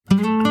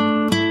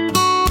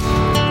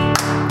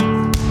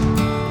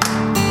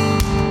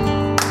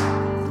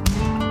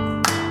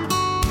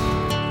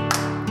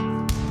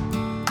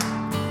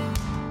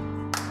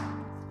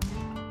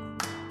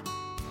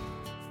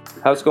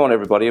How's it going,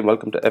 everybody, and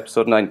welcome to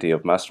episode 90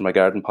 of Master My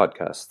Garden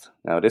podcast.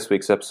 Now, this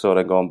week's episode,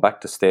 I'm going back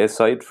to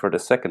Stayside for the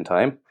second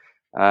time,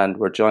 and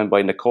we're joined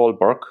by Nicole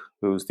Burke,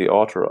 who's the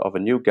author of a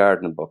new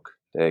gardening book,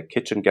 The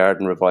Kitchen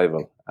Garden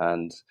Revival.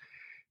 And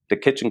The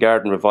Kitchen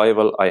Garden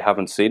Revival, I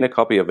haven't seen a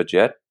copy of it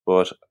yet,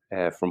 but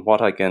from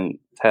what I can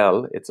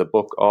tell, it's a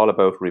book all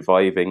about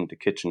reviving the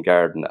kitchen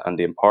garden and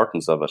the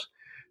importance of it.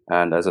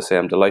 And as I say,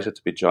 I'm delighted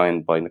to be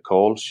joined by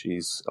Nicole.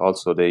 She's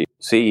also the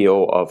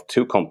CEO of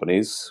two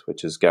companies,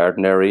 which is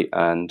Gardenary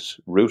and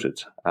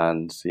Rooted.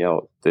 And, you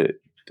know, the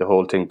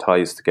whole thing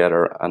ties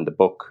together, and the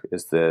book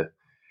is an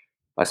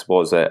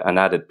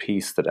added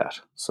piece to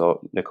that.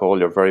 So, Nicole,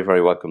 you're very,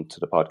 very welcome to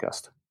the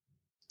podcast.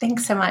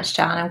 Thanks so much,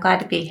 John. I'm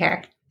glad to be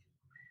here.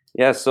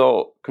 Yeah,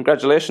 so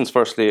congratulations,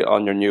 firstly,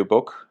 on your new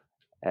book.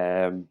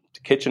 The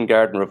Kitchen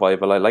Garden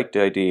Revival. I like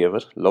the idea of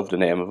it, love the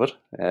name of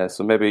it.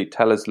 So maybe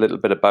tell us a little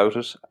bit about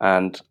it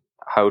and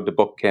how the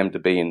book came to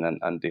being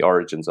and the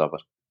origins of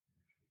it.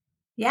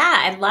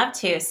 Yeah, I'd love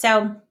to.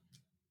 So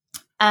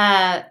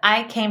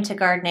I came to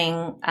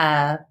gardening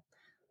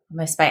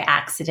almost by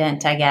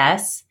accident, I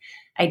guess.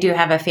 I do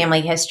have a family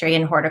history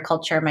in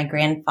horticulture. My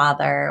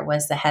grandfather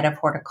was the head of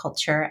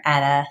horticulture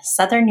at a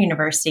southern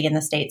university in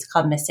the States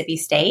called Mississippi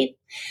State.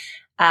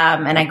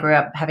 And I grew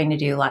up having to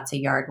do lots of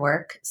yard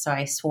work. So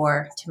I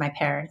swore to my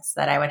parents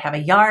that I would have a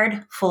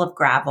yard full of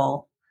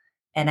gravel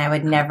and I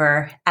would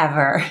never,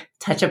 ever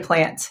touch a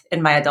plant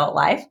in my adult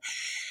life.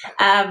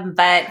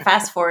 But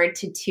fast forward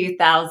to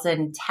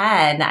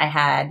 2010, I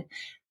had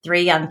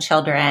 3 young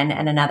children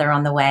and another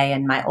on the way.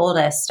 And my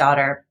oldest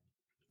daughter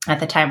at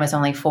the time was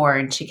only 4.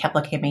 And she kept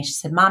looking at me. She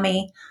said,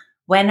 "Mommy,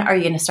 when are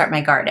you going to start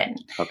my garden?"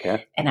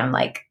 Okay. And I'm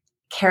like,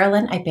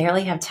 "Carolyn, I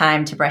barely have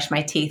time to brush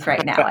my teeth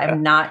right now.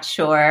 I'm not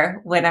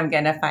sure when I'm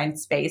going to find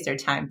space or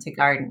time to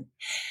garden."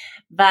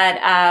 But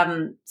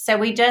so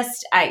we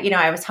just,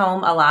 I was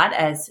home a lot,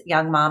 as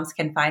young moms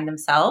can find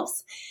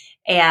themselves,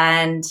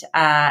 and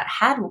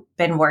had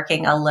been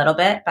working a little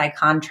bit by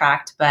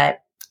contract,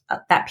 but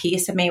that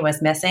piece of me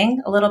was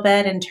missing a little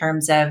bit in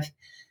terms of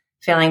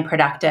feeling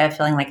productive,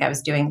 feeling like I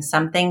was doing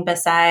something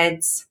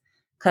besides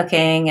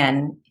cooking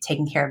and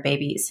taking care of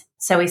babies.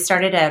 So we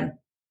started a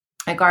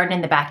garden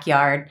in the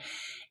backyard,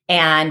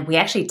 and we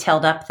actually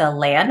tilled up the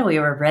land. We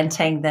were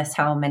renting this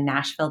home in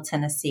Nashville,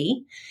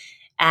 Tennessee,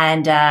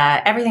 and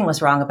everything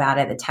was wrong about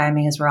it. The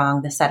timing was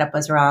wrong. The setup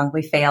was wrong.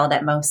 We failed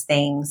at most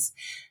things.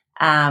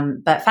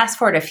 But fast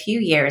forward a few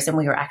years, and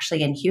we were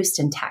actually in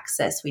Houston,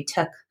 Texas. We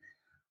took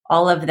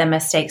all of the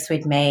mistakes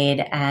we'd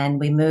made, and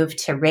we moved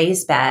to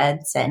raised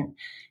beds and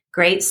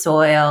great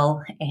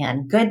soil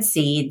and good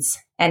seeds.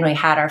 And we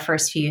had our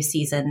first few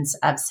seasons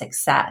of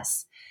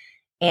success.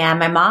 And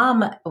my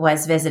mom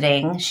was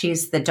visiting.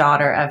 She's the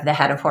daughter of the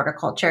head of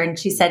horticulture. And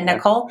she said,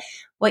 "Nicole,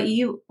 what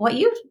you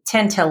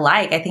tend to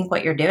like, I think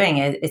what you're doing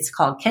it's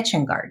called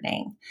kitchen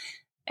gardening."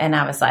 And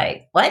I was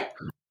like, "What?"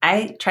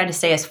 I try to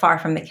stay as far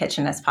from the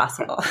kitchen as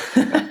possible.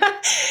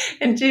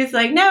 And she's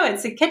like, "No,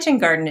 it's a kitchen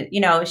garden."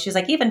 She's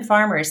like, "Even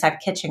farmers have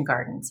kitchen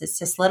gardens. It's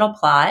this little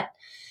plot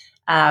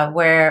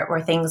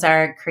where things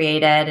are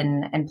created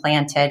and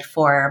planted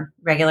for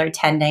regular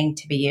tending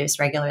to be used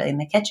regularly in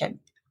the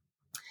kitchen."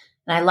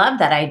 And I love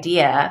that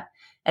idea.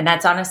 And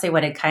that's honestly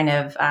what it kind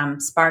of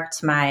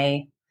sparked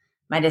my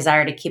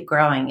desire to keep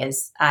growing.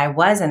 Is I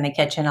was in the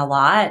kitchen a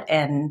lot,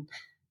 and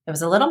it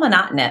was a little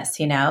monotonous,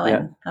 and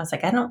I was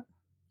like,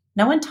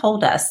 no one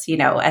told us,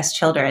 as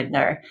children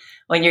or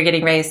when you're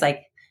getting raised,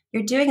 like,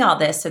 you're doing all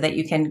this so that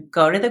you can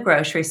go to the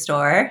grocery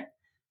store,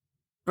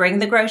 bring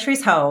the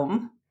groceries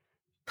home,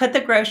 put the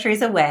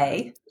groceries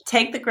away,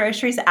 take the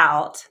groceries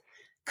out,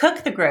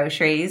 cook the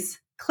groceries,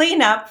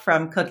 clean up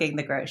from cooking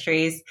the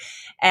groceries,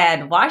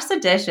 and wash the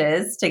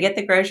dishes to get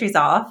the groceries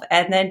off,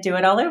 and then do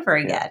it all over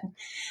again.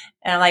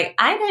 And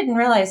I didn't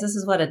realize this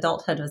is what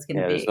adulthood was going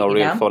to be. There's no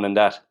real fun in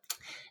that.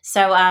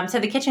 So, so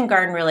the kitchen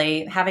garden,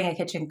 really having a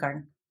kitchen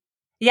garden,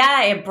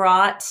 it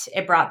brought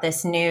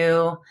this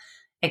new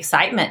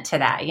excitement to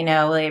that.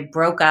 It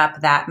broke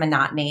up that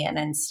monotony, and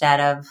instead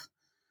of,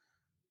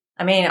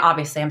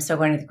 obviously I'm still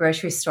going to the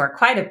grocery store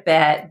quite a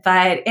bit,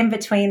 but in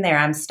between there,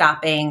 I'm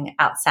stopping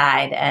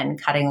outside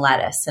and cutting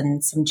lettuce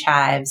and some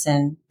chives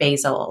and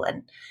basil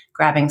and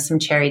grabbing some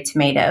cherry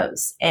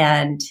tomatoes.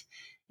 And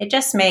it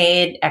just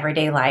made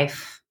everyday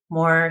life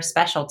more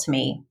special to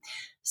me.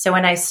 So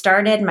when I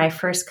started my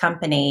first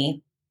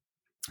company,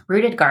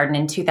 Rooted Garden,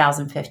 in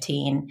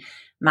 2015,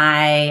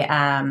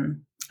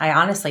 I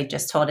honestly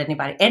just told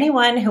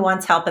anyone who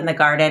wants help in the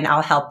garden,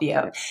 I'll help you.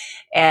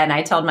 And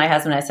I told my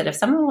husband, I said, if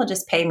someone will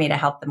just pay me to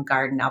help them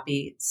garden, I'll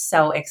be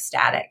so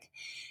ecstatic.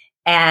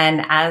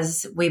 And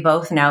as we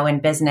both know in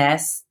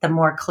business, the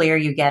more clear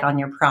you get on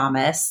your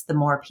promise, the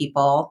more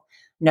people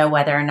know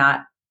whether or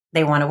not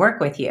they want to work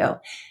with you.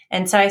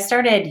 And so I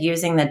started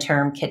using the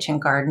term kitchen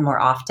garden more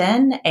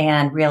often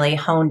and really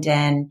honed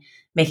in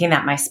making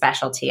that my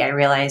specialty. I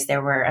realized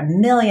there were a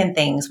million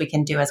things we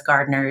can do as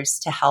gardeners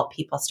to help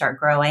people start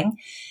growing.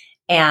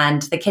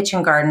 And the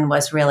kitchen garden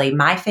was really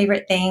my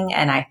favorite thing.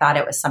 And I thought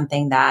it was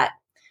something that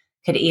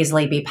could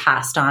easily be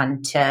passed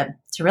on to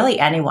really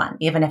anyone,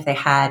 even if they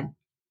had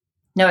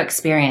no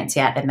experience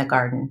yet in the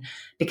garden,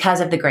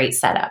 because of the great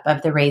setup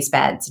of the raised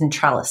beds and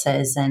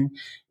trellises and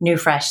new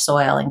fresh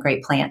soil and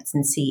great plants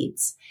and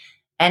seeds.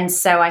 And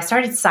so I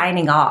started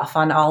signing off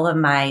on all of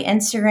my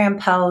Instagram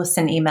posts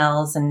and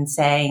emails and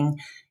saying,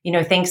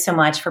 thanks so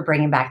much for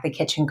bringing back the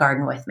kitchen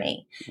garden with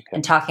me,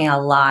 and talking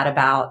a lot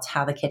about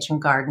how the kitchen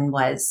garden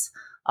was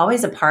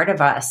always a part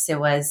of us. It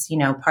was,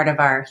 part of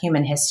our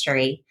human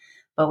history,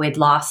 but we'd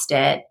lost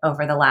it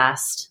over the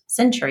last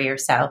century or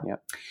so.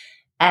 Yep.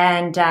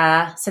 And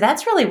so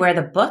that's really where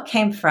the book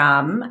came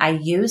from. I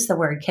use the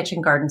word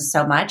kitchen garden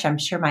so much. I'm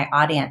sure my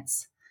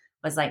audience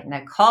was like,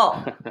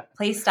 Nicole,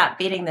 please stop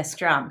beating this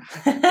drum.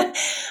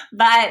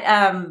 But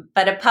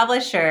a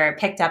publisher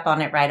picked up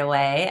on it right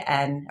away,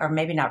 or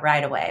maybe not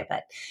right away,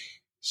 but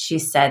she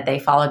said they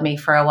followed me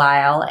for a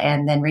while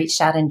and then reached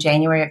out in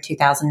January of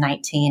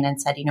 2019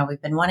 and said,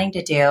 we've been wanting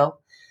to do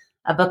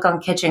a book on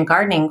kitchen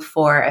gardening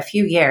for a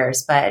few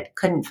years, but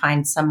couldn't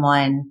find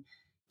someone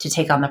to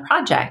take on the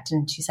project.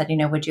 And she said,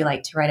 would you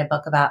like to write a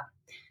book about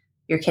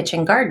your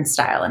kitchen garden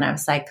style? And I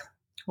was like,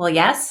 well,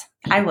 yes,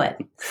 I would.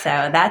 So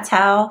that's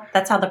how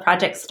the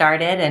project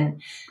started. And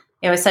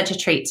it was such a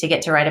treat to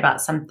get to write about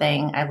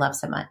something I love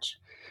so much.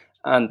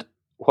 And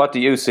what do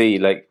you see?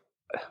 Like,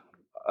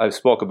 I've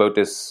spoke about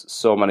this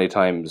so many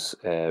times.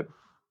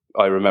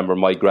 I remember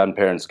my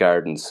grandparents'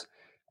 gardens,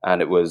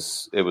 and it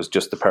was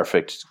just the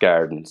perfect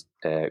garden,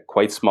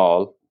 quite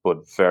small,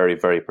 but very,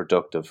 very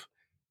productive.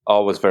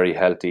 Always very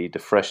healthy, the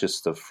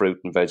freshest of fruit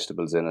and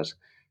vegetables in it.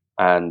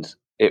 And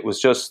it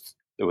was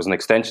an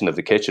extension of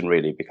the kitchen,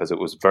 really, because it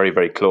was very,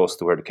 very close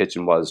to where the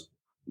kitchen was,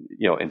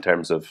 in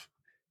terms of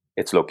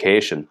its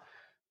location.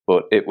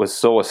 But it was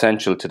so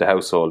essential to the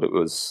household. It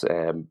was,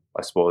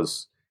 I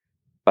suppose,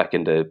 back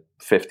in the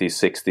 50s,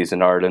 60s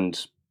in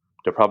Ireland,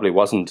 there probably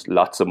wasn't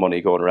lots of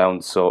money going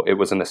around. So it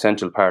was an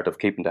essential part of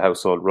keeping the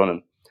household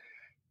running.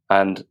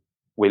 And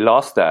we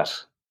lost that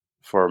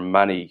for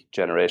many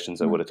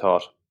generations, I would have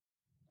thought.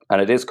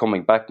 And it is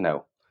coming back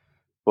now.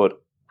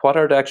 But what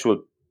are the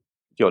actual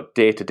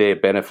day-to-day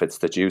benefits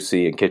that you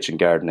see in kitchen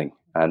gardening?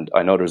 And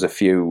I know there's a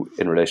few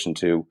in relation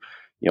to,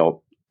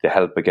 the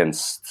help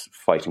against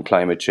fighting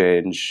climate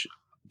change,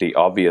 the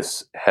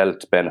obvious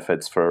health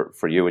benefits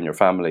for you and your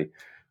family.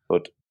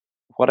 But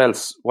what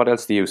else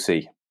do you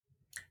see?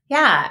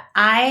 Yeah,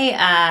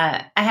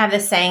 I have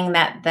this saying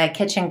that the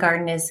kitchen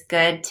garden is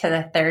good to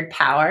the third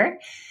power.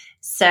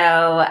 So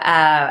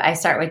I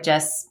start with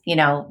just,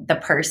 the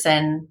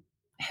person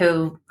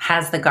who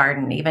has the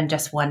garden, even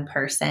just one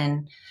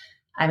person.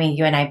 I mean,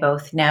 you and I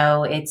both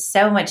know it's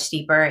so much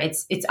deeper.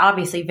 It's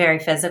obviously very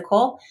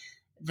physical,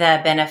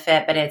 the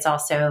benefit, but it's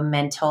also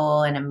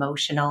mental and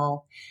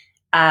emotional.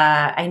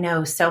 I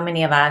know so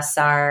many of us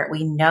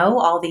we know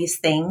all these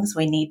things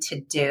we need to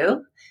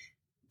do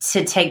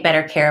to take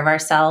better care of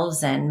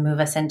ourselves and move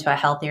us into a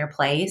healthier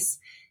place.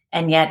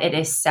 And yet it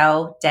is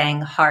so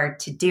dang hard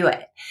to do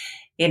it.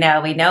 We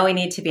know we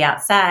need to be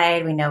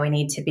outside. We know we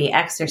need to be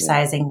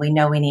exercising. We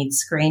know we need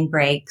screen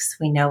breaks.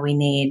 We know we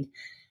need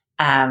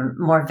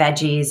more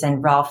veggies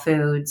and raw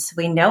foods.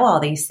 We know all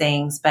these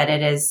things, but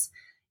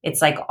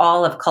it's like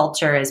all of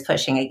culture is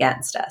pushing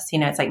against us.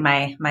 It's like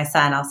my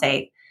son, I'll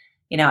say,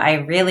 I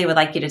really would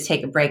like you to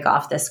take a break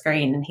off the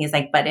screen. And he's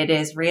like, but it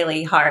is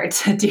really hard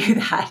to do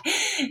that.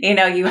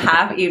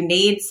 You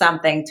need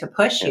something to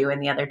push you in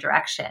the other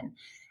direction.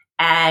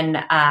 And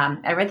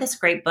I read this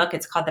great book.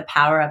 It's called The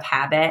Power of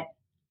Habit.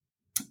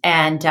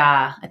 And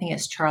I think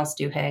it's Charles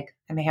Duhigg.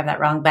 I may have that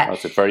wrong, but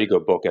it's a very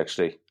good book,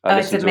 actually. I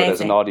listened to it as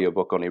an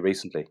audiobook only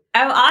recently.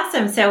 Oh,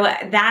 awesome. So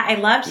I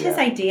loved his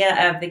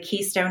idea of the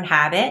keystone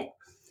habit.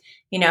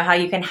 How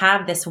you can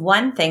have this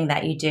one thing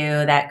that you do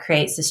that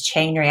creates this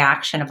chain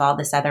reaction of all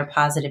this other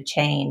positive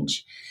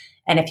change.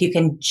 And if you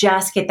can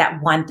just get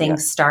that one thing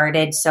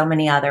started, so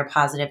many other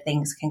positive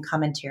things can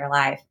come into your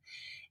life.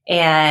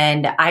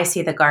 And I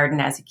see the garden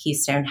as a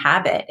keystone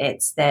habit.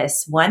 It's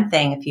this one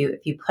thing, if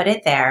you put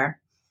it there,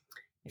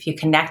 if you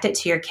connect it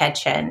to your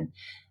kitchen,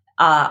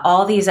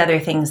 all these other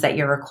things that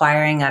you're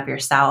requiring of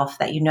yourself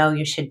that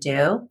you should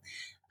do,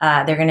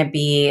 they're going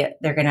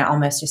to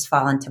almost just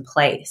fall into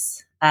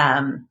place.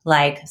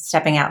 Like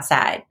stepping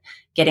outside,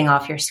 getting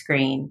off your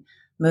screen,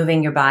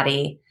 moving your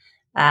body.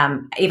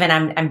 Even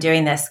I'm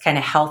doing this kind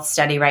of health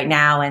study right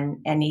now.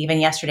 And even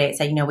yesterday it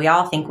said, we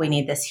all think we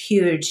need this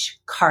huge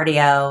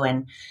cardio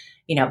and,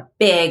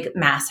 big,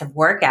 massive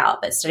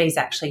workout, but studies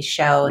actually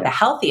show the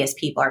healthiest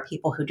people are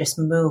people who just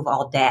move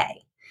all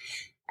day.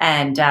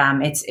 And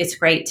it's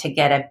great to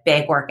get a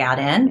big workout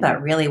in,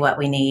 but really what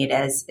we need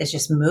is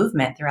just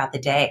movement throughout the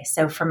day.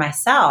 So for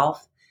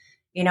myself,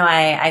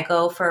 I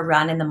go for a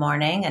run in the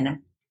morning and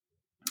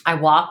I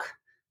walk.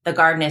 The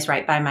garden is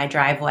right by my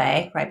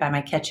driveway, right by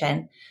my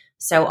kitchen.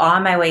 So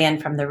on my way in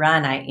from the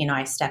run,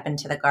 I step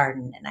into the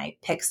garden and I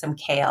pick some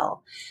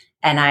kale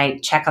and I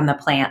check on the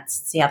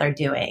plants, see how they're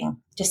doing.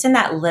 Just in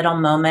that little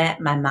moment,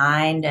 my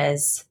mind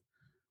is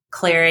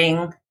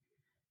clearing.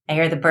 I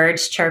hear the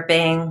birds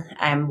chirping.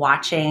 I'm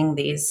watching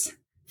these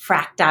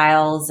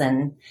fractals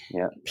and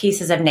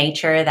pieces of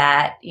nature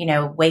that,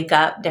 wake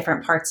up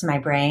different parts of my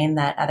brain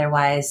that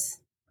otherwise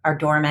are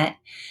dormant.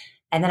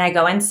 And then I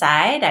go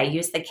inside, I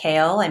use the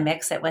kale, I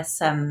mix it with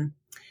some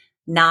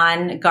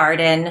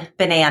non-garden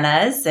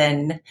bananas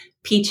and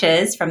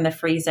peaches from the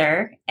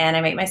freezer, and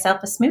I make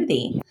myself a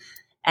smoothie.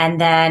 And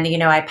then,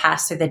 I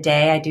pass through the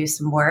day, I do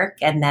some work,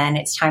 and then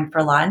it's time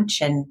for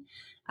lunch, and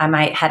I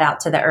might head out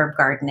to the herb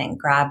garden and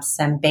grab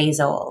some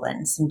basil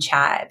and some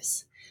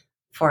chives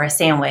for a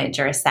sandwich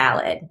or a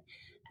salad.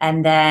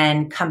 And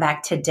then come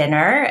back to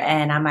dinner,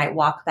 and I might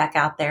walk back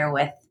out there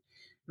with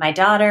my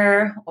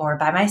daughter or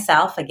by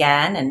myself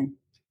again and,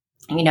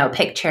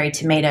 pick cherry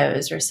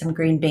tomatoes or some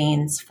green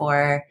beans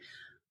for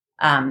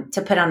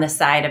to put on the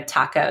side of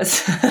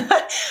tacos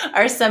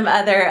or some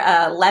other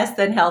less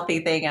than healthy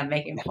thing I'm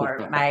making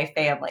for my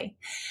family.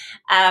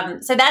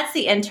 So that's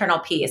the internal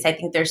piece. I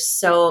think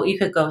you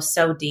could go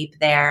so deep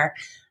there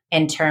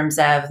in terms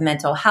of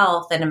mental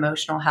health and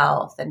emotional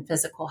health and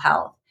physical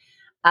health.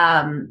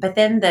 But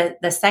then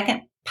the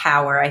second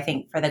power, I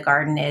think, for the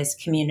garden is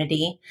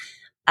community.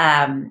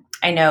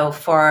 I know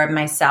for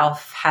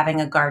myself,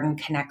 having a garden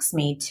connects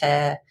me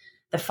to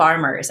the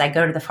farmers. I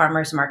go to the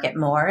farmers market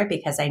more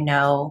because I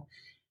know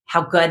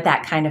how good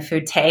that kind of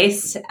food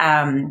tastes.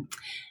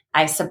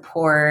 I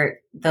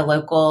support the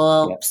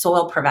local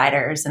soil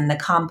providers and the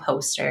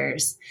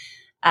composters.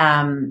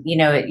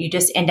 You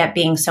just end up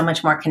being so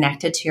much more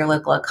connected to your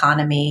local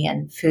economy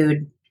and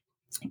food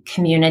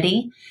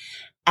community.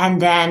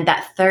 And then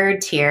that third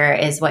tier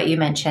is what you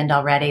mentioned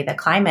already, the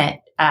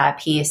climate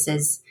piece,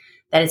 is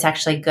that it's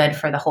actually good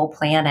for the whole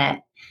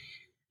planet.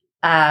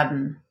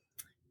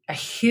 A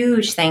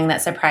huge thing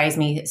that surprised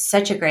me,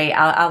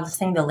 I'll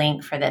send the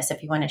link for this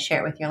if you want to share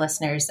it with your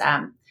listeners.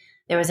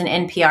 There was an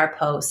NPR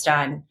post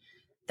on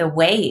the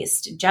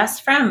waste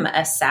just from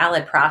a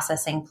salad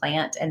processing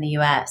plant in the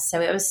US. So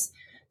it was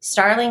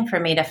startling for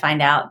me to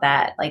find out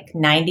that like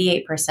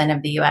 98%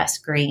 of the US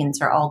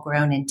greens are all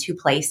grown in two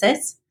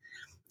places,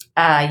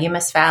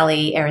 Yumas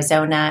Valley,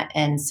 Arizona,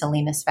 and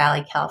Salinas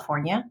Valley,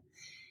 California.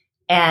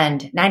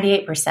 And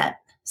 98%.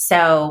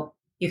 So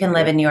you can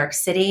live in New York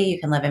City, you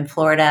can live in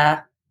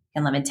Florida, you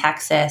can live in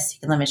Texas, you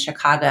can live in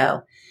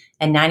Chicago,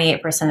 and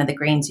 98% of the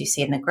greens you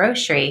see in the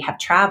grocery have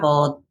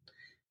traveled,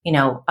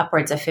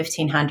 upwards of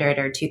 1,500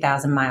 or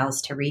 2,000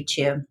 miles to reach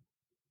you,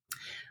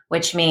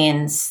 which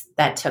means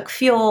that took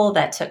fuel,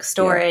 that took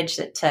storage,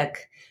 that took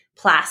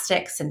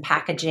plastics and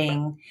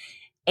packaging.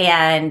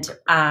 And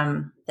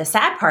the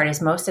sad part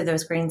is most of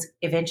those greens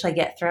eventually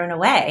get thrown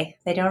away.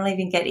 They don't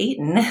even get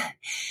eaten.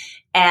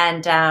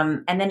 And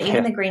then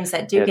even the greens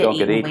that do get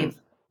eaten,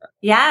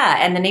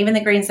 and then even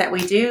the greens that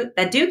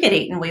do get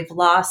eaten, we've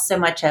lost so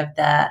much of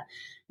the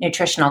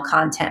nutritional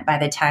content by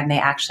the time they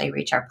actually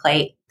reach our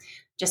plate,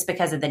 just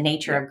because of the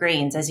nature of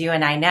greens. As you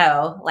and I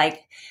know,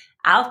 like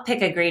I'll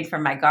pick a green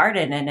from my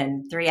garden and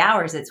in 3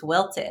 hours it's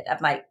wilted. I'm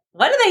like,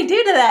 what do they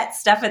do to that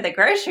stuff at the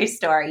grocery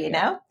store,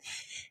 know?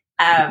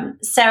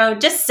 So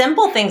just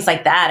simple things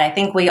like that. I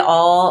think we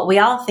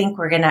all think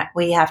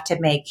we have to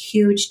make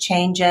huge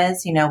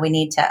changes. We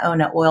need to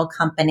own an oil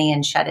company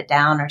and shut it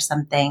down or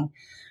something,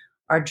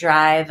 or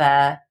drive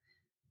a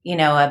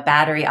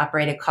battery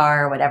operated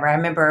car or whatever. I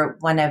remember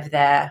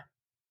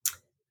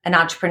an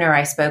entrepreneur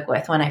I spoke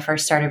with when I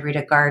first started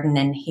Root Garden,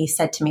 and he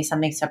said to me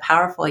something so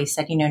powerful. He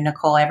said,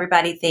 Nicole,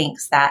 everybody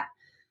thinks that,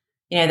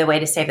 the way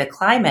to save the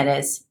climate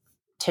is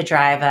to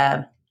drive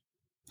a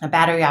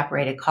battery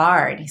operated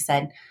car. And he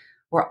said,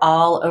 we're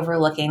all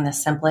overlooking the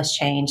simplest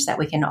change that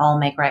we can all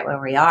make right where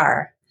we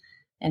are.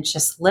 And it's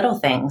just little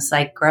things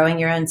like growing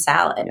your own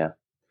salad.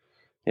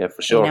 Yeah,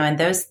 for sure. And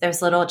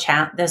those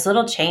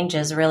little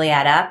changes really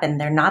add up, and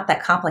they're not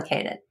that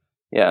complicated.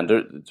 Yeah, and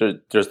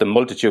there's the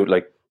multitude.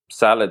 Like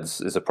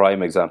salads is a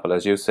prime example.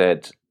 As you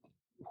said,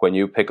 when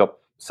you pick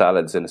up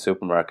salads in a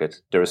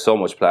supermarket, there is so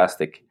much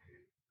plastic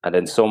and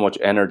then so much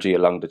energy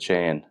along the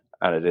chain,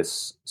 and it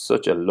is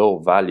such a low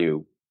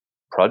value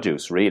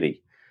produce,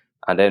 really.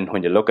 And then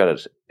when you look at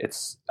it,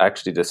 it's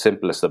actually the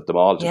simplest of them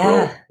all to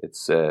grow.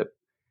 It's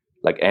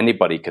like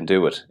anybody can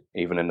do it,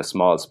 even in a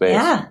small space.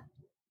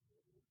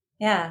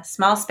 Yeah.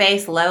 Small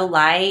space, low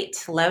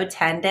light, low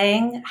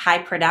tending, high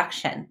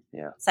production.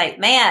 Yeah. It's like,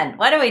 man,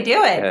 what are we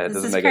doing? Yeah,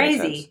 this is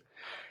crazy.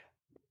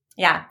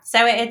 Yeah. So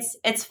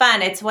it's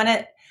fun.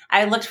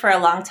 I looked for a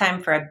long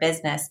time for a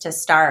business to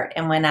start.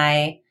 And when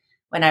I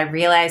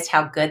realized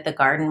how good the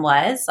garden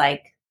was,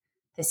 like,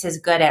 this is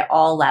good at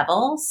all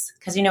levels.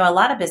 Because, a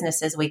lot of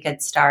businesses we could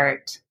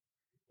start,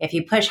 if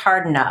you push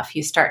hard enough,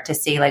 you start to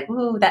see like,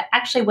 ooh, that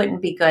actually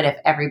wouldn't be good if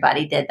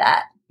everybody did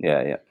that.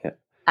 Yeah.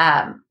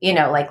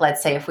 Like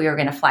let's say if we were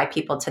going to fly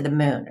people to the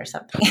moon or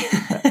something.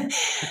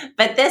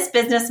 But this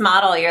business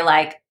model, you're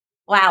like,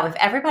 wow, if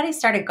everybody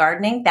started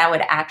gardening, that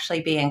would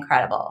actually be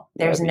incredible.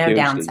 There's no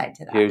downside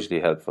to that. Hugely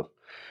helpful.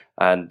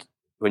 And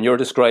when you're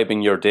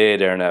describing your day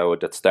there now,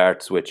 that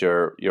starts with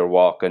your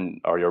walk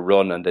or your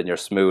run and then your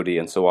smoothie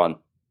and so on,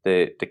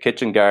 the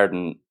kitchen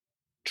garden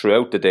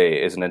throughout the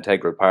day is an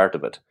integral part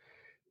of it.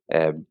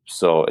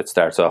 So it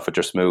starts off with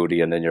your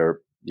smoothie and then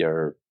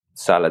your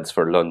salads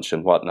for lunch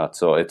and whatnot.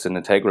 So it's an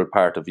integral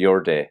part of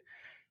your day.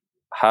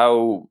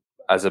 How,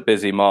 as a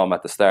busy mom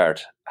at the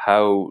start,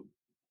 how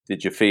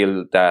did you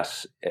feel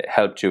that it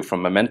helped you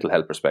from a mental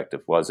health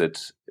perspective? Was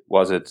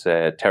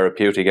it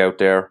therapeutic out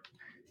there?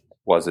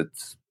 Was it,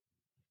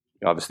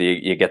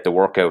 obviously you get the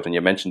workout, and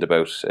you mentioned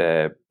about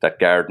that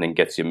gardening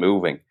gets you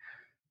moving.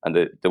 And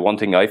the one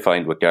thing I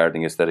find with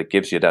gardening is that it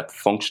gives you that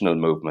functional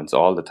movements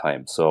all the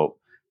time. So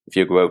if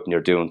you go out and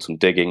you're doing some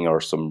digging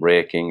or some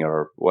raking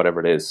or whatever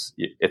it is,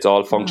 it's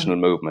all functional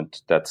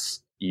movement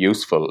that's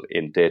useful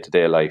in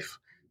day-to-day life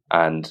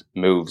and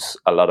moves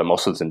a lot of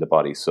muscles in the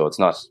body. So it's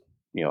not,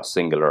 a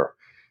singular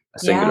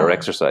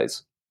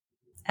exercise.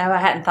 Oh, I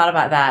hadn't thought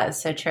about that.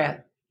 It's so true.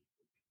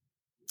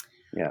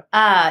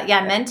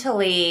 Yeah.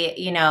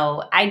 Mentally,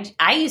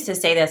 I used to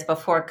say this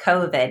before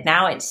COVID.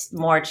 Now it's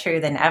more true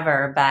than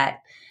ever, but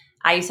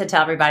I used to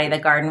tell everybody the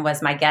garden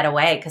was my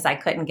getaway because I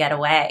couldn't get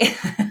away.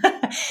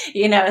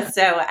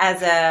 So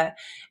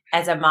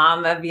as a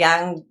mom of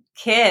young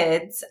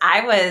kids,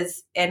 I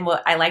was in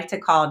what I like to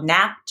call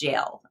nap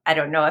jail. I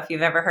don't know if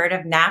you've ever heard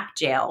of nap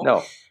jail.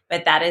 No.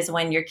 But that is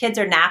when your kids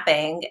are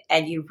napping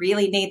and you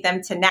really need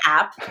them to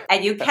nap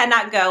and you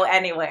cannot go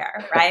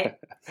anywhere, right?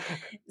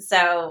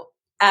 So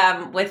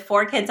with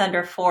 4 kids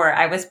under 4,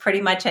 I was pretty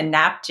much in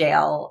nap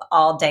jail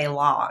all day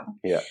long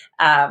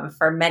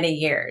for many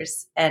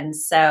years. And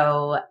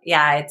so,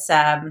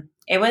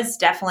 it was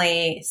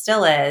definitely,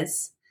 still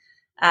is,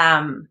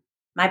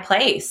 my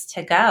place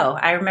to go.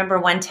 I remember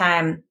one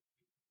time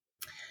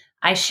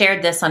I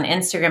shared this on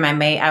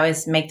Instagram. I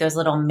always make those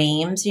little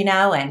memes,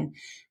 and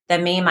the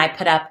meme I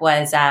put up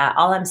was,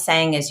 all I'm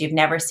saying is you've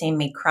never seen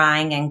me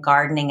crying and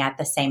gardening at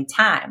the same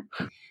time.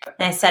 And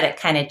I said it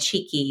kind of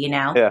cheeky,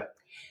 Yeah.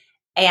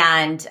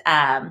 And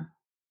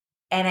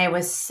it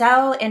was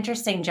so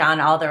interesting, John,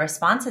 all the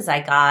responses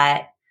I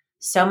got.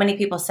 So many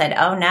people said,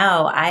 oh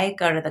no, I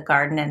go to the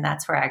garden and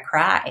that's where I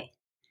cry.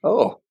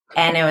 Oh.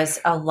 And it was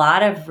a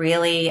lot of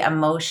really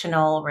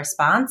emotional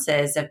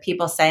responses of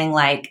people saying,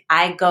 like,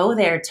 I go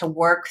there to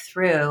work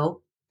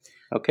through.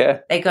 Okay.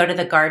 They go to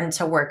the garden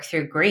to work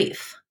through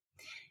grief.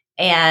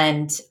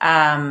 And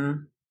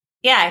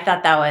I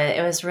thought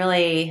it was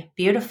really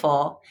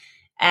beautiful.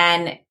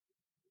 And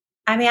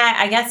I mean,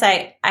 I guess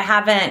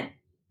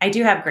I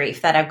do have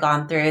grief that I've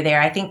gone through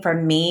there. I think for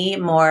me,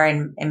 more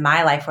in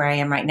my life where I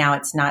am right now,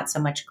 it's not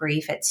so much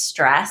grief, it's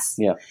stress.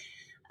 Yeah.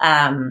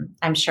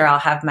 I'm sure I'll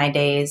have my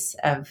days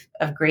of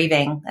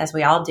grieving, as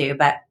we all do,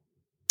 but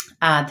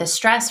the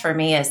stress for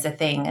me is the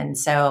thing. And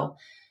so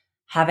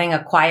having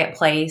a quiet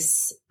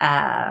place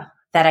that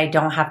I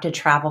don't have to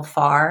travel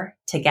far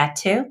to get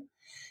to,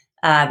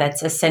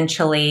 that's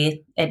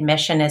essentially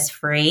admission is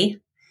free.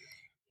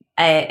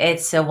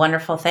 It's a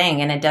wonderful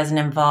thing, and it doesn't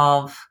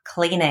involve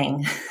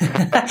cleaning.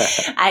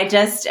 I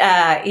just,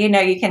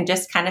 you can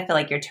just kind of feel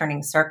like you're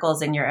turning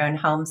circles in your own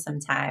home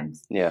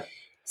sometimes. Yeah.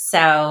 So,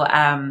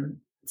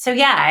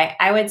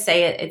 I would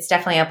say it's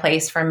definitely a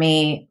place for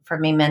me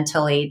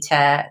mentally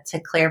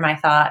to clear my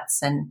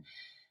thoughts. And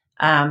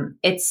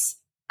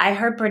I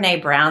heard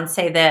Brene Brown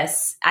say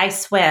this. I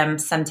swim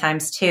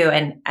sometimes too.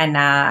 And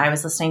I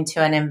was listening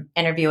to an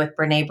interview with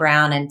Brene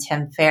Brown and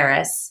Tim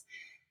Ferriss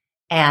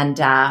and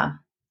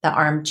the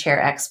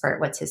armchair expert.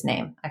 What's his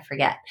name? I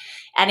forget.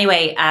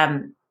 Anyway,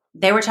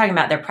 they were talking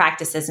about their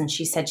practices, and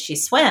she said she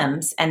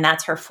swims, and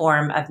that's her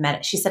form of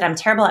she said, I'm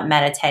terrible at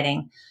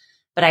meditating,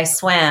 but I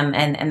swim,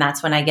 and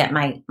that's when I get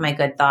my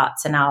good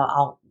thoughts, and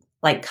I'll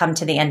like come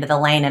to the end of the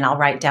lane and I'll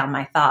write down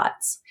my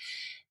thoughts.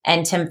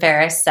 And Tim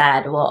Ferriss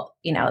said, well,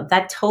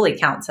 that totally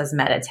counts as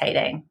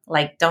meditating.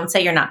 Like, don't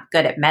say you're not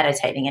good at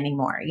meditating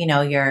anymore.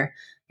 You're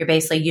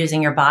basically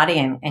using your body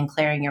and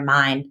clearing your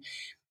mind.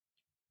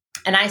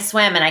 And I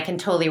swim, and I can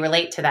totally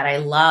relate to that. I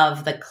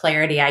love the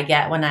clarity I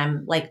get when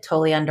I'm like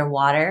totally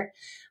underwater.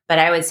 But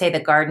I would say the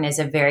garden is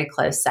a very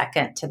close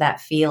second to that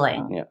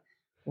feeling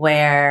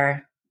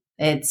where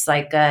it's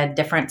like a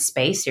different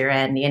space you're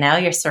in.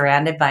 You're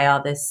surrounded by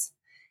all this.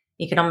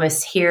 You can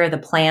almost hear the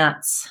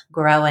plants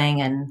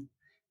growing and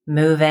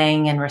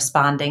moving and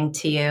responding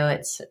to you.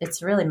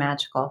 It's really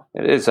magical.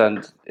 It is.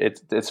 And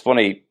it's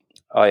funny.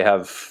 I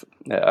have,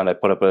 and I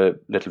put up a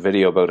little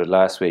video about it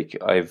last week.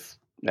 I've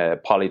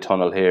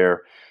polytunnel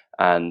here,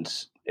 and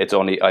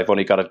I've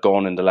only got it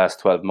going in the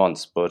last 12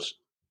 months, but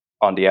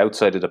on the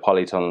outside of the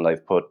polytunnel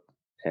I've put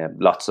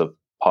lots of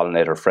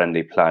pollinator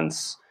friendly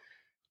plants,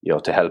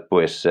 to help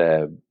with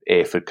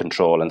aphid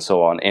control and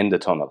so on in the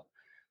tunnel.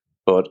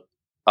 But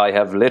I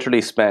have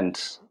literally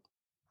spent,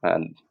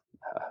 and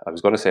I was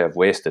going to say I've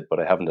wasted,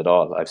 but I haven't at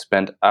all. I've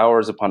spent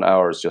hours upon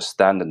hours just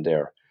standing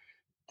there.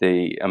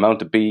 The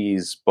amount of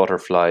bees,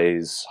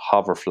 butterflies,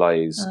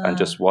 hoverflies, and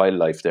just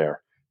wildlife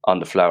there on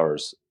the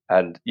flowers,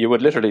 and you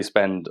would literally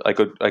I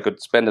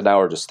could spend an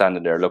hour just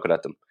standing there looking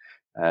at them.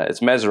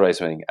 It's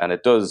mesmerizing, and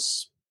it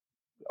does.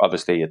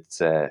 Obviously,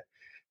 it's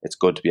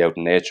good to be out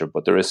in nature,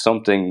 but there is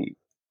something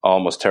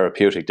almost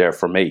therapeutic there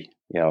for me.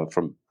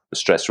 From a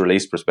stress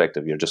release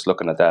perspective, you're just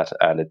looking at that,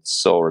 and it's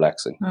so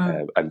relaxing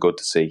and good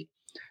to see.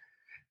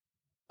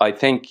 I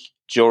think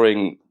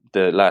during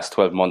the last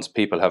 12 months,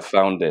 people have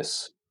found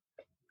this.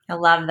 I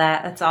love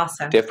that. That's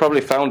awesome. They've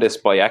probably found this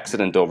by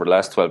accident over the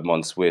last 12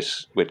 months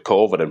with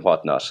COVID and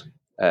whatnot.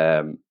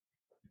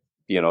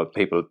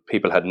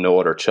 People had no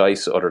other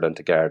choice other than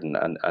to garden,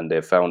 and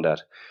they've found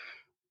that.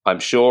 I'm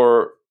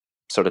sure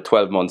sort of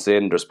 12 months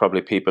in, there's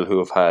probably people who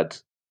have had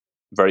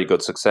very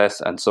good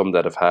success and some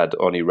that have had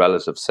only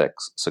relative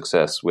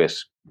success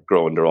with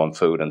growing their own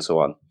food and so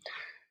on.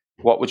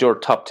 What would your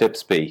top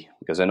tips be?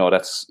 Because I know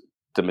that's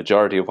the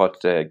majority of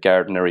what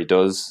Gardenery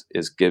does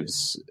is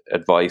gives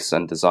advice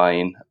and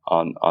design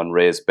on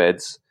raised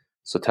beds.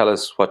 So tell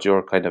us what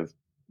your kind of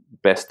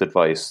best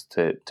advice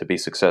to be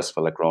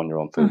successful at growing your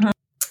own food. Mm-hmm.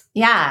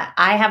 Yeah,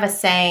 I have a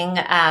saying.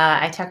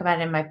 I talk about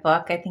it in my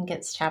book. I think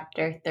it's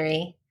chapter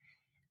 3.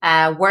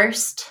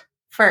 Worst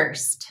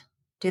first.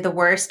 Do the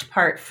worst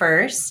part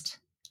first.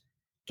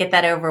 Get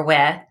that over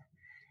with.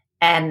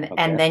 And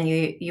then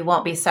you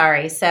won't be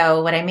sorry.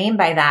 So what I mean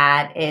by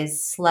that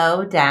is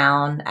slow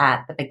down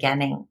at the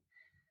beginning.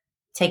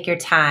 Take your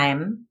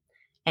time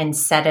and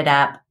set it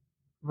up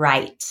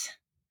right.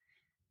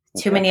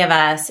 Okay. Too many of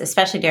us,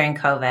 especially during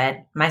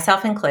COVID,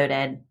 myself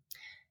included,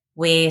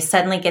 we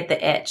suddenly get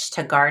the itch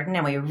to garden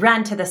and we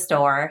run to the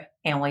store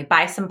and we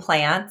buy some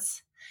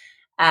plants.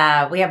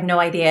 We have no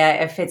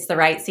idea if it's the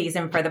right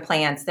season for the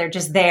plants. They're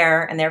just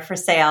there and they're for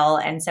sale.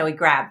 And so we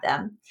grab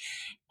them.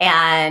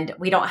 And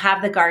we don't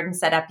have the garden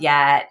set up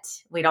yet.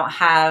 We don't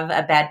have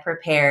a bed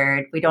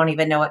prepared. We don't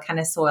even know what kind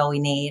of soil we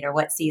need or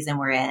what season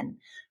we're in.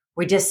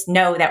 We just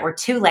know that we're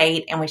too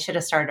late and we should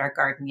have started our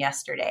garden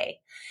yesterday.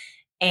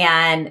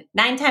 And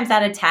 9 times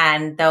out of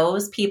 10,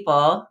 those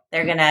people,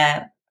 they're going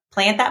to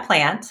plant that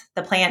plant.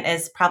 The plant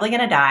is probably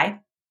going to die.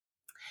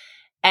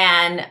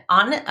 And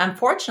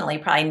unfortunately,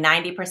 probably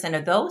 90%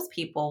 of those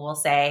people will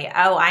say,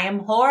 oh, I am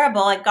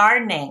horrible at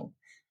gardening.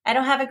 I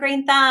don't have a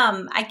green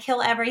thumb. I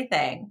kill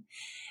everything.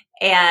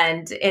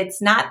 And it's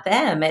not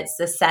them, it's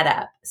the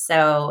setup.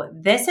 So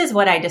this is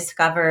what I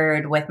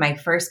discovered with my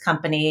first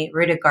company,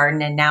 Rooted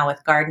Garden, and now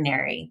with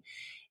Gardenery,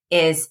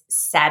 is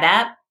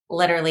setup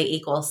literally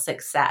equals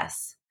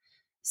success.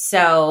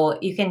 So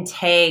you can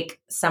take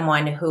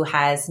someone who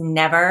has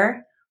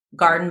never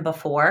gardened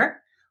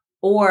before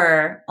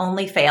or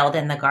only failed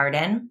in the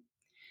garden,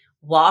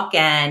 walk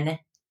in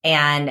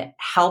and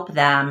help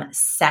them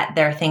set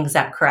their things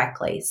up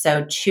correctly.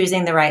 So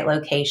choosing the right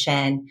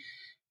location,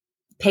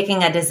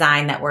 picking a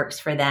design that works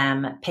for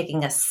them,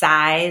 picking a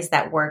size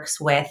that works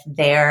with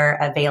their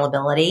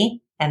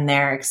availability and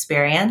their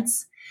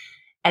experience,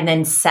 and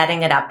then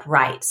setting it up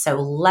right. So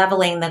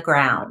leveling the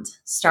ground,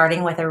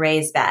 starting with a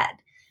raised bed,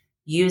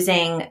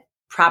 using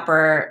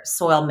proper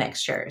soil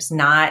mixtures,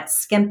 not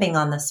skimping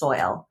on the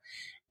soil,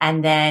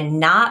 and then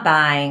not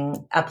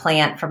buying a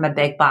plant from a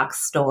big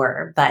box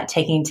store, but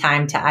taking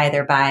time to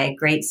either buy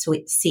great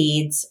sweet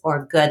seeds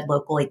or good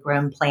locally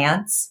grown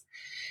plants.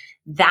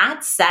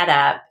 That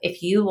setup,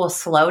 if you will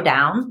slow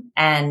down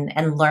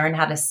and learn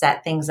how to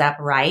set things up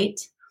right,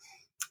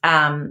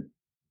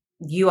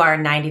 you are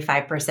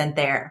 95%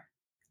 there.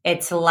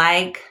 It's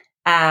like,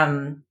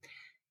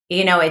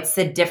 it's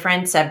the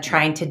difference of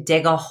trying to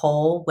dig a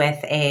hole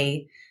with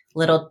a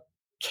little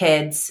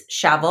kid's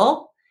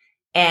shovel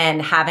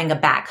and having a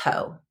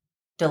backhoe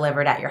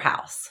delivered at your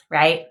house,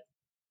 right?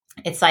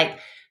 It's like,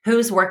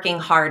 who's working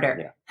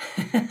harder?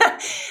 Yeah.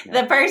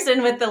 The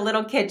person with the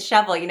little kid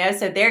shovel,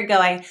 so they're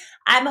going,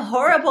 I'm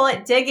horrible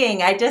at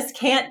digging. I just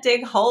can't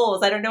dig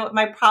holes. I don't know what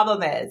my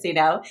problem is.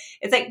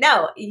 It's like,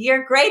 no,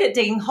 you're great at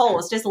digging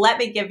holes. Just let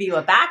me give you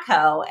a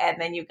backhoe and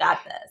then you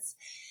got this.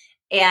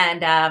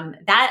 And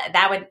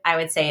I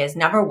would say is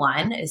number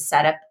one is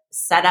set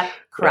up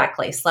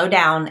correctly, yeah. Slow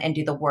down and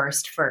do the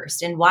worst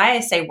first. And why I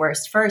say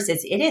worst first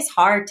is it is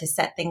hard to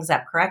set things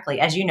up correctly.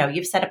 As you know,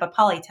 you've set up a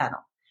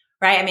polytunnel,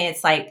 right? I mean,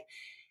 it's like,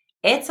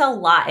 it's a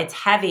lot. It's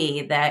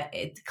heavy.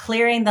 It's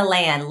clearing the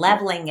land,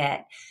 leveling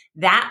it.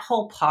 That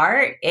whole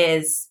part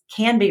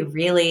can be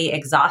really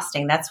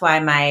exhausting. That's why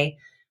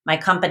my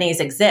companies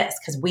exist,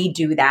 because we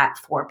do that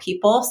for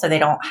people so they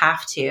don't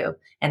have to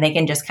and they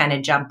can just kind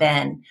of jump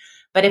in.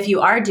 But if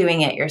you are doing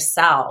it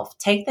yourself,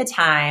 take the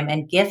time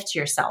and gift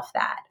yourself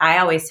that. I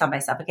always tell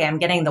myself, okay, I'm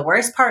getting the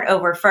worst part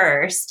over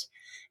first,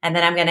 and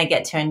then I'm going to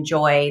get to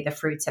enjoy the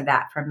fruits of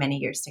that for many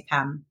years to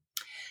come.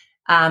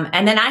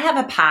 And then I have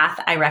a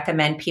path I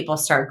recommend people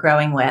start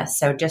growing with.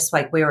 So just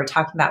like we were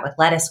talking about with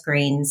lettuce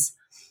greens,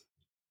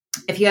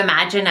 if you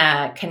imagine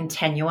a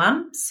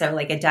continuum, so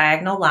like a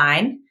diagonal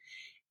line,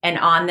 and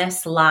on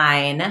this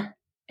line,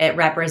 it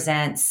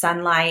represents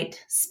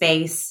sunlight,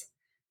 space,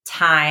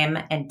 time,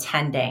 and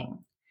tending.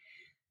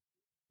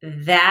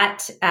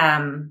 That,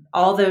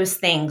 all those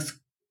things,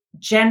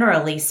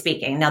 generally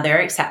speaking, now there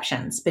are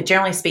exceptions, but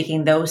generally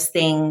speaking, those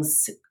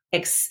things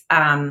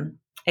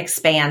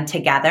expand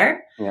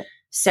together. Yeah.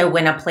 So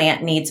when a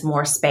plant needs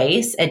more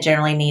space, it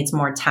generally needs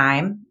more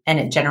time, and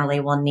it generally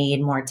will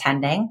need more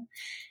tending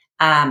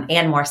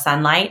and more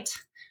sunlight.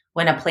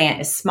 When a plant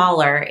is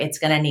smaller, it's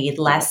going to need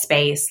less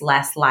space,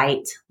 less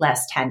light,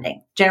 less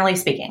tending. Generally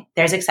speaking,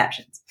 there's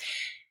exceptions.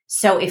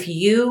 So if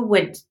you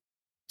would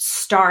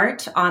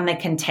start on the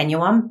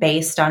continuum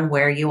based on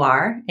where you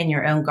are in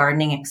your own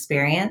gardening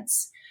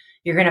experience.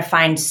 You're going to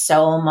find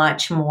so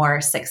much more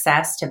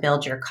success to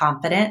build your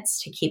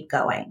confidence to keep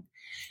going.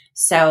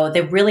 So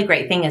the really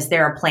great thing is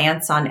there are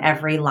plants on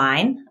every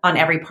line, on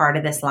every part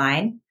of this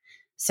line.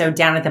 So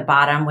down at the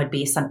bottom would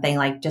be something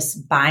like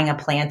just buying a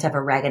plant of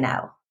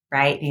oregano,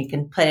 right? You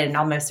can put it in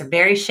almost a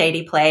very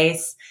shady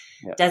place.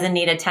 Yeah. Doesn't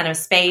need a ton of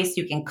space.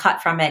 You can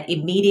cut from it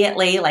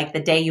immediately, like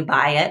the day you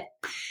buy it.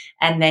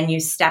 And then you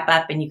step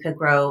up and you could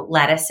grow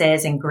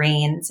lettuces and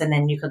greens. And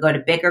then you could go to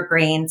bigger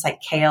greens like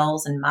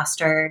kales and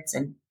mustards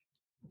and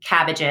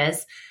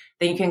cabbages.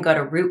 Then you can go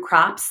to root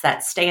crops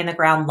that stay in the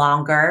ground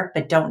longer,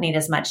 but don't need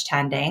as much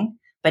tending,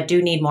 but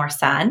do need more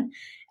sun.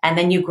 And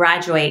then you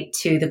graduate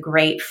to the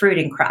great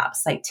fruiting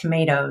crops like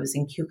tomatoes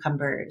and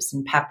cucumbers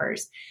and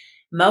peppers.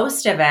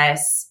 Most of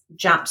us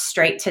jump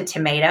straight to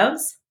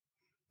tomatoes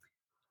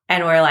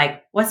and we're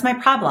like, what's my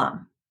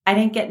problem? I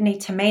didn't get any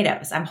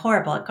tomatoes. I'm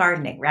horrible at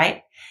gardening,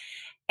 right?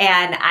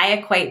 And I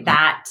equate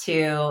that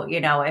to,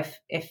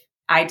 if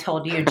I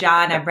told you,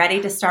 John, I'm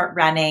ready to start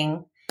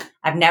running.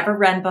 I've never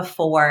run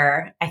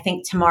before. I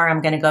think tomorrow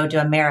I'm going to go do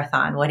a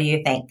marathon. What do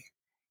you think?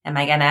 Am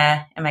I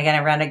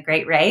gonna run a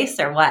great race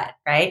or what?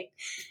 Right?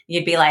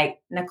 You'd be like,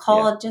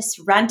 Nicole, just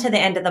run to the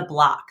end of the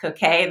block.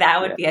 Okay.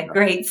 That would be a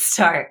great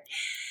start.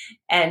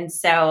 And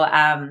so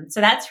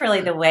that's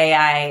really the way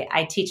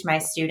I teach my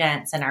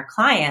students and our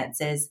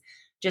clients is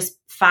just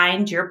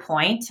find your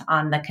point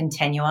on the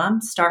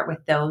continuum, start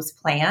with those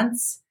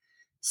plants,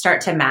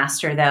 start to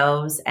master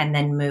those, and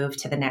then move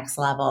to the next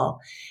level.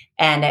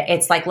 And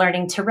it's like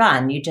learning to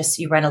run. You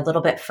run a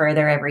little bit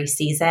further every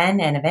season,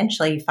 and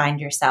eventually you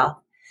find yourself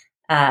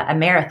a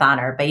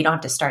marathoner, but you don't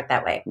have to start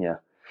that way. Yeah.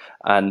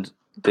 And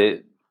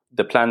the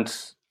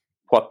plants,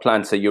 what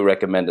plants are you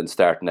recommending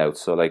starting out?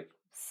 So like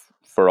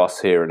for us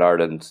here in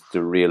Ireland,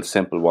 the real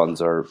simple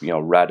ones are,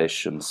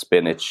 radish and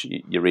spinach.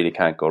 You really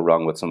can't go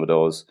wrong with some of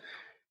those.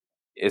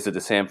 Is it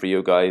the same for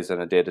you guys,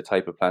 and the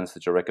type of plants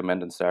that you're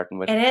recommending starting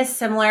with? It is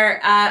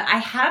similar. I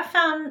have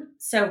found,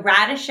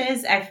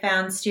 radishes, I've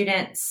found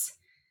students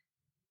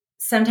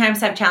sometimes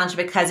have challenged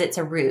because it's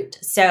a root.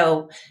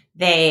 So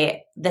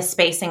the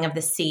spacing of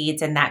the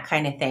seeds and that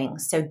kind of thing.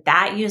 So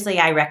that usually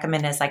I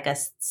recommend as like a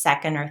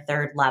second or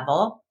third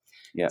level.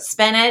 Yeah.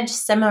 Spinach,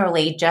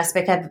 similarly, just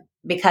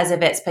because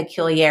of its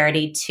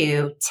peculiarity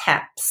to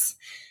temps.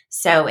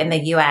 So in the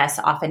US,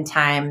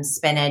 oftentimes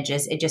spinach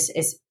is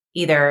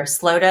either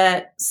slow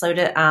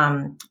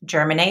to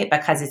germinate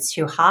because it's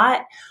too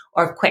hot,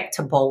 or quick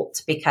to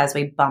bolt because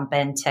we bump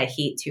into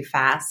heat too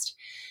fast.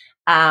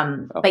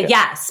 But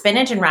yeah,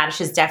 spinach and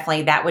radishes,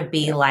 definitely that would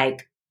be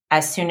like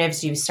as soon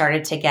as you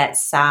started to get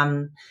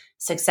some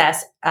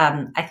success.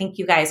 I think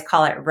you guys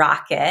call it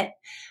rocket.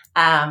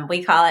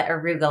 We call it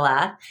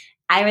arugula.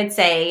 I would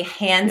say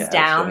hands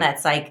down,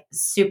 that's like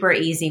super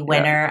easy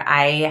winner. Yeah.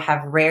 I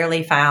have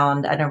rarely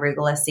found an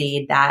arugula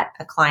seed that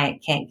a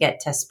client can't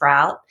get to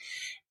sprout.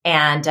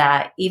 And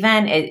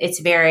even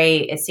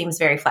it seems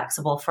very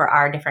flexible for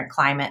our different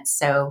climates.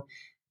 So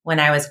when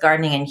I was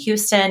gardening in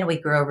Houston, we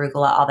grew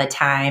arugula all the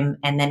time.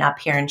 And then up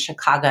here in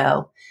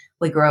Chicago,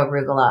 we grow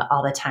arugula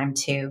all the time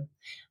too.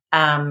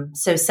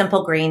 So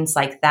simple greens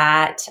like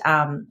that.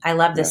 I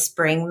love the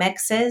spring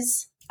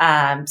mixes.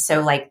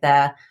 So like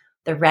the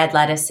red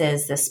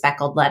lettuces, the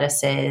speckled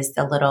lettuces,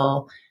 the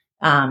little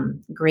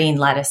green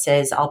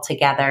lettuces all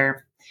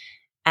together.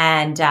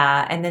 And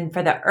then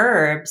for the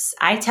herbs,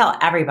 I tell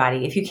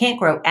everybody, if you can't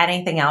grow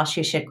anything else,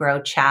 you should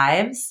grow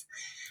chives.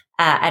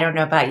 I don't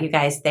know about you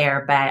guys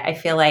there, but I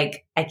feel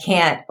like I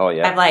can't. Oh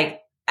yeah. I'm like,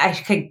 I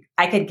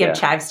could give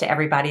chives to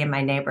everybody in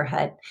my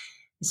neighborhood.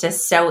 It's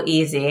just so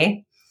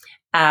easy.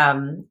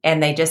 And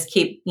they just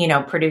keep,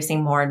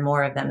 producing more and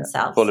more of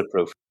themselves.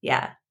 Bulletproof.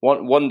 Yeah.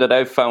 One that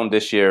I've found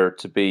this year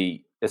to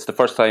be, it's the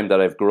first time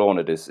that I've grown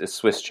it, is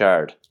Swiss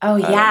chard. Oh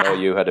yeah. I know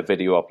you had a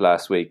video up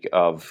last week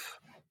of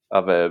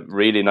a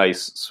really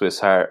nice Swiss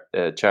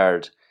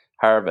chard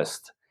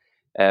harvest.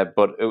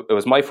 But it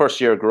was my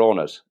first year growing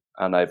it,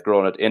 and I've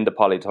grown it in the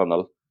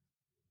polytunnel.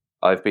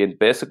 I've been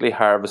basically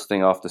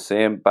harvesting off the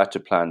same batch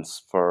of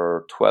plants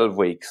for 12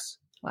 weeks.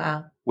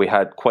 Wow. We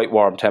had quite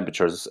warm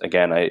temperatures.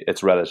 Again,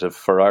 it's relative.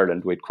 For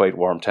Ireland, we had quite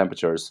warm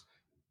temperatures.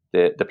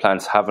 The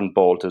plants haven't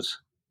bolted,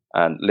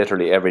 and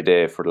literally every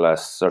day for the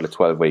last sort of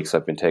 12 weeks,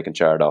 I've been taking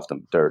chard off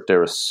them.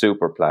 They're a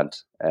super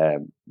plant.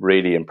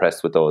 Really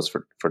impressed with those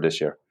for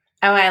this year.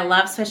 Oh, I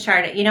love Swiss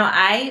chard.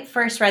 I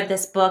first read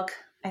this book.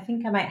 I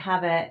think I might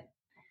have it.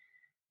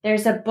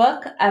 There's a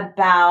book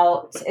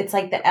about, it's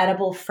like the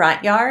edible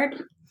front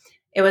yard.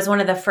 It was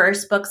one of the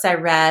first books I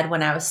read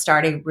when I was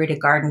starting Rooted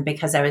Garden,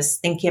 because I was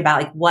thinking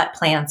about like what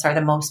plants are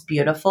the most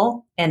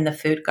beautiful in the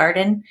food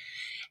garden.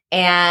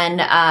 And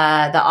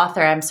the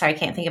author, I'm sorry, I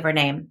can't think of her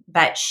name,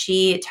 but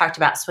she talked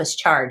about Swiss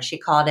chard. She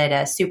called it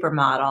a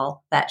supermodel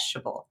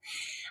vegetable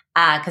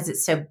because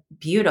it's so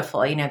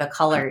beautiful, the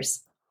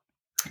colors.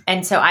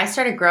 And so I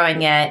started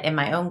growing it in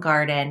my own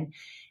garden,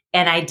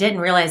 and I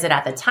didn't realize it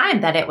at the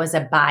time that it was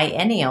a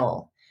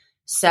biennial.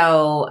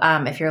 So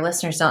if your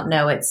listeners don't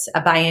know, it's a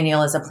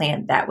biennial is a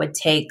plant that would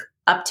take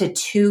up to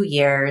 2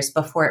 years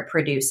before it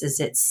produces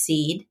its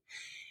seed.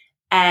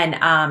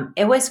 And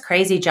it was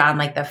crazy, John.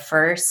 Like the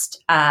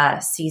first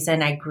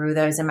season I grew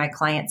those in my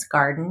clients'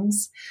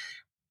 gardens,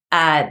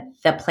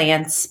 the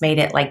plants made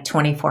it like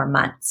 24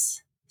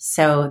 months.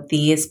 So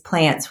these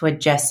plants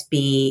would just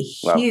be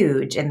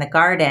huge in the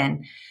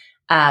garden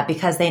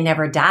because they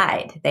never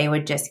died. They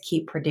would just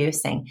keep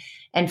producing.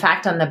 In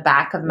fact, on the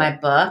back of my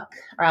book,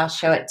 or I'll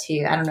show it to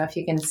you. I don't know if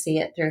you can see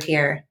it through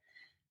here,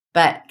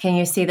 but can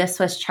you see the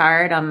Swiss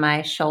chard on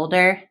my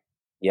shoulder?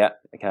 Yeah,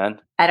 I can.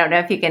 I don't know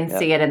if you can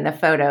see it in the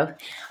photo.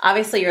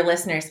 Obviously, your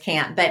listeners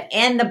can't, but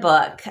in the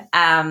book,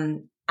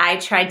 I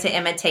tried to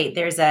imitate.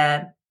 There's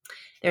a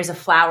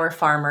flower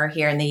farmer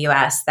here in the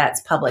U.S.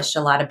 that's published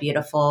a lot of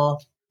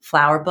beautiful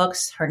flower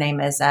books. Her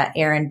name is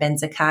Erin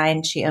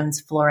Benzakein. She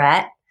owns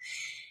Floret,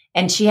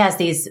 and she has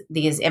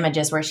these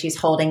images where she's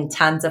holding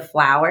tons of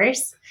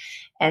flowers.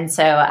 And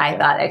so I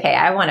thought, okay,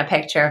 I want a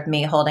picture of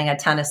me holding a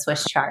ton of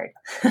Swiss chard.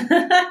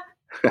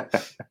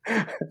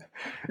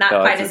 Not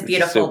quite as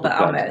beautiful, but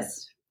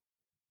almost.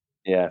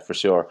 Yeah, for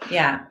sure.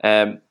 Yeah,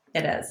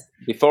 it is.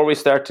 Before we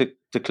start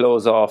to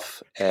close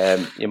off,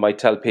 you might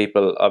tell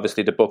people,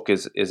 obviously the book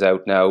is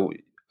out now,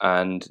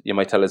 and you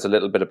might tell us a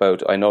little bit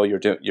about, I know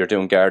you're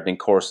doing gardening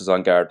courses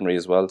on gardenery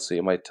as well, so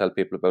you might tell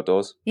people about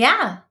those.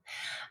 Yeah.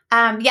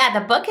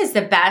 The book is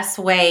the best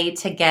way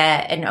to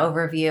get an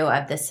overview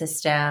of the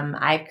system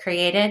I've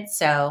created.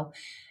 So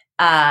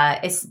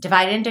it's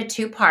divided into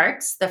 2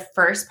 parts. The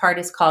first part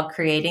is called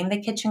Creating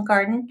the Kitchen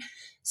Garden.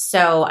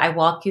 So I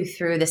walk you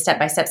through the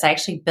step-by-steps. I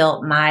actually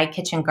built my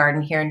kitchen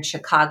garden here in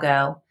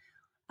Chicago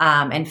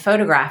and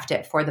photographed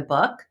it for the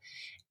book.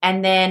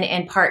 And then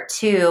in part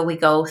 2, we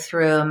go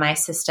through my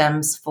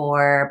systems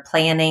for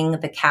planning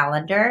the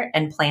calendar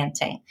and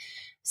planting.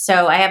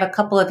 So I have a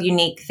couple of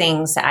unique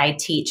things I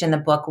teach in the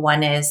book.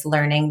 One is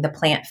learning the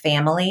plant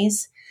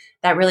families.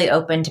 That really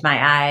opened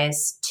my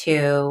eyes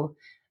to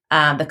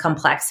the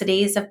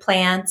complexities of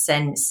plants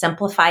and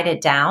simplified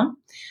it down.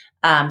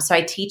 So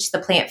I teach the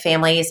plant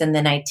families, and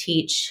then I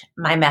teach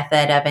my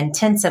method of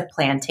intensive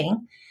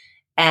planting.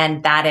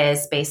 And that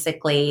is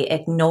basically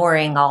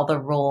ignoring all the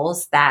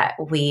rules that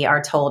we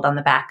are told on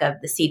the back of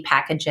the seed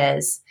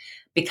packages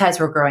because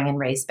we're growing in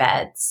raised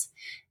beds.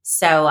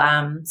 So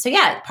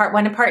part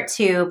 1 and part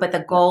 2, but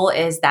the goal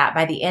is that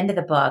by the end of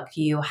the book,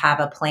 you have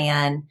a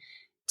plan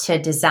to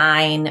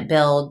design,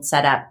 build,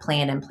 set up,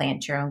 plan, and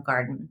plant your own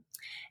garden.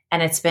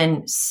 And it's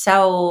been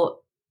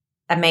so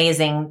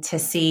amazing to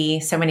see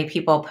so many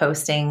people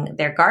posting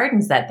their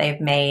gardens that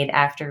they've made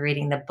after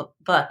reading the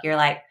book. You're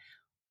like,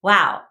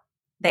 wow,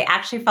 they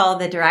actually follow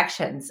the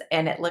directions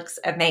and it looks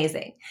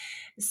amazing.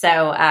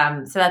 So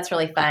that's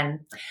really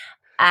fun.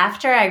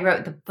 After I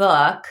wrote the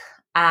book,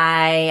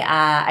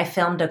 I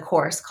filmed a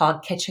course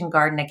called Kitchen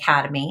Garden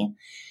Academy.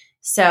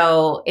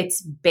 So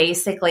it's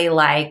basically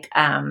like,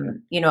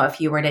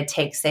 if you were to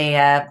take, say,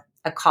 a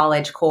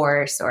college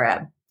course or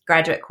a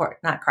graduate course,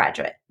 not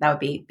graduate, that would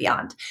be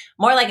beyond,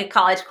 more like a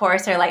college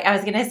course, or like I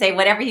was going to say,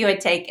 whatever you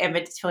would take in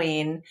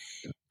between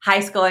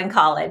high school and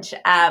college.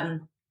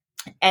 And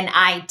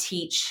I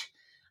teach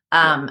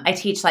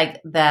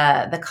like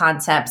the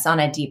concepts on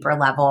a deeper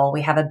level.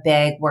 We have a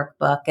big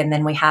workbook, and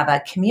then we have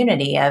a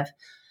community of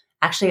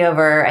actually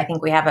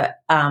we have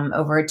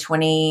over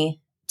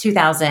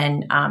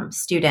 22,000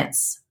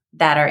 students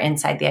that are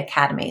inside the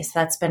academy. So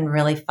that's been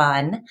really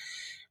fun.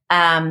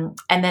 And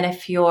then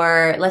if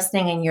you're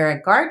listening and you're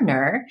a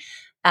gardener,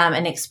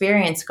 an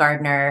experienced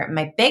gardener,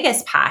 my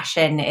biggest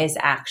passion is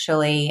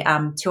actually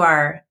to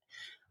our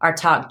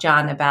talk,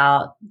 John,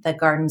 about the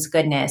garden's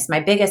goodness. My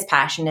biggest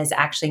passion is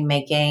actually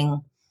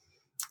making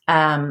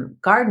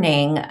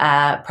gardening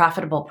a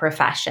profitable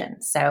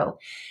profession. So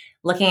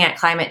looking at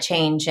climate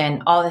change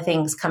and all the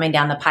things coming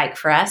down the pike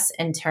for us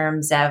in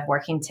terms of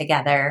working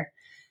together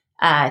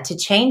to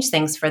change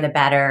things for the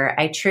better,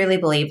 I truly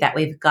believe that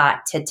we've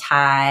got to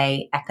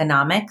tie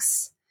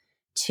economics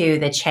to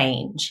the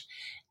change.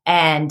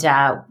 And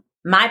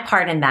my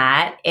part in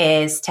that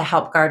is to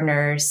help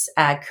gardeners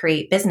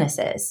create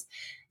businesses.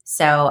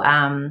 So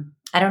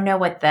I don't know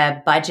what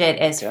the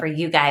budget is for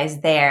you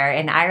guys there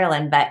in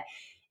Ireland, but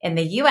in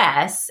the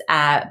U.S.,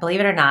 believe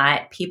it or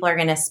not, people are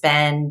going to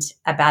spend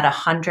about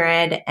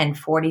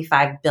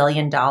 $145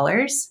 billion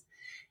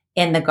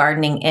in the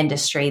gardening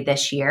industry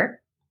this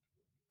year.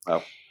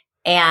 Wow.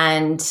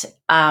 And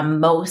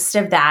most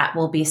of that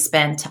will be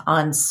spent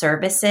on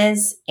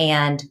services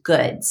and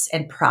goods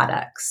and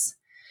products.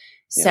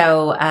 Yeah.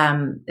 So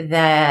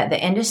the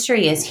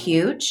industry is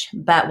huge,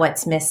 but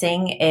what's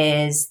missing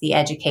is the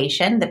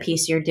education, the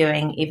piece you're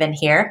doing even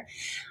here.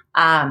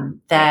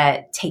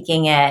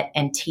 Taking it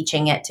and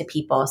teaching it to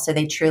people so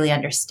they truly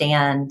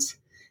understand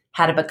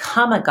how to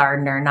become a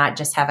gardener, not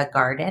just have a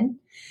garden.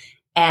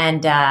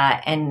 And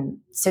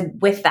so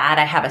with that,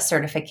 I have a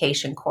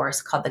certification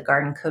course called the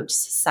Garden Coach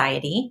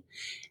Society.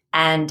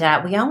 And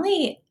I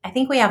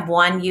think we have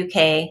one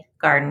UK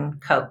garden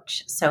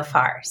coach so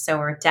far. So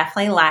we're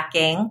definitely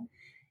lacking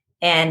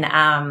in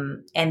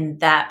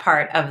that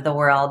part of the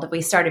world.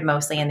 We started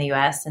mostly in the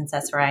US since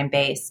that's where I'm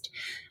based.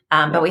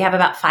 But we have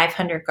about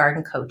 500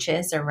 garden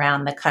coaches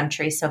around the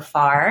country so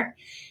far.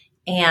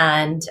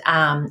 And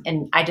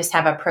I just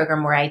have a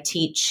program where I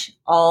teach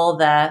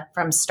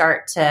from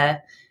start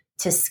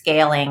to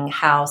scaling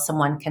how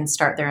someone can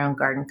start their own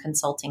garden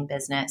consulting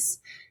business.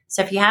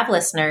 So if you have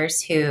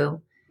listeners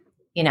who,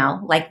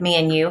 like me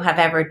and you, have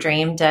ever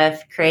dreamed of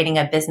creating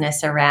a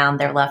business around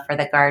their love for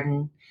the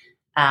garden,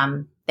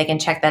 they can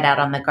check that out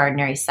on the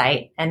Gardenery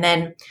site. And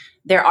then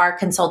there are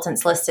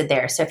consultants listed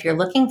there. So if you're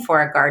looking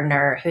for a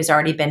gardener who's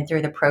already been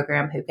through the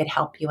program who could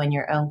help you in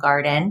your own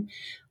garden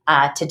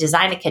to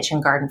design a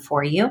kitchen garden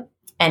for you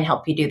and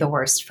help you do the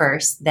worst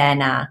first,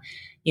 then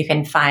you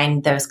can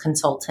find those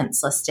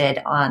consultants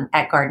listed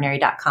at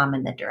gardenery.com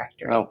in the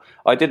directory. Oh,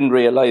 I didn't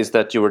realize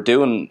that you were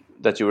doing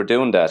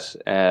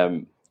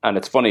that. And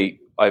it's funny,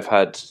 I've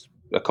had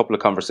a couple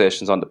of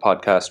conversations on the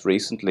podcast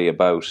recently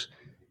about,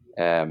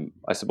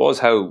 I suppose,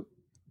 how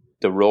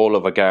the role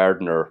of a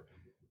gardener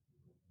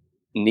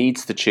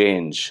needs to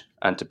change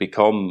and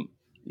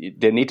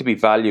they need to be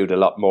valued a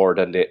lot more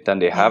than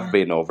they have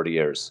been over the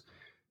years.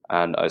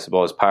 And I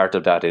suppose part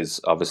of that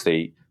is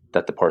obviously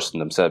that the person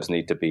themselves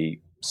need to be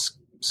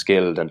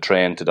skilled and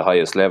trained to the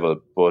highest level,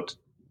 but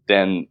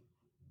then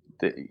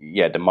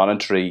the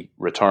monetary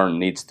return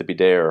needs to be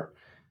there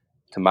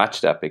to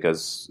match that,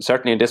 because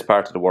certainly in this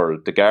part of the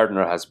world, the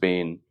gardener has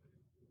been,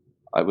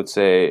 I would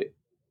say,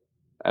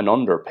 an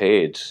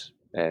underpaid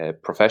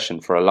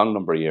profession for a long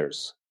number of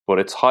years. But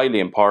it's highly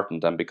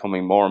important and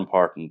becoming more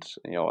important,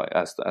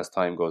 as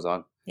time goes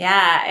on.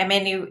 Yeah, I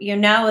mean, you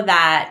know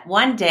that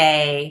one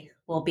day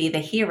we'll be the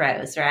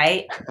heroes,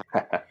 right?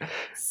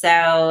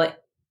 So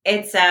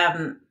it's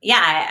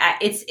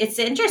it's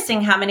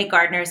interesting how many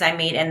gardeners I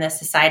meet in this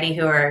society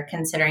who are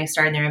considering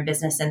starting their own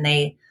business, and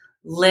they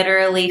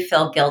literally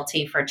feel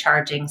guilty for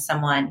charging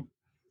someone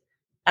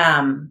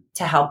to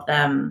help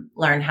them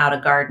learn how to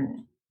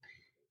garden.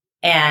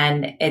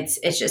 And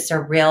it's just a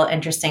real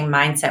interesting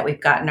mindset we've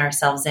gotten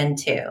ourselves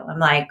into. I'm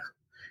like,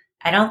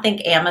 I don't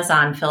think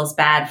Amazon feels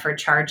bad for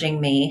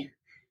charging me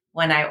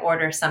when I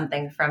order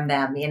something from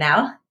them,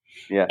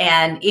 Yeah.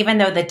 And even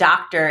though the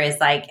doctor is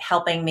like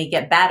helping me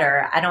get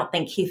better, I don't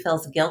think he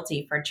feels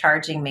guilty for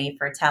charging me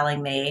for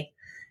telling me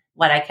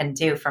what I can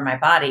do for my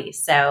body.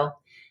 So,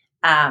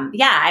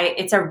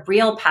 it's a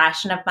real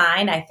passion of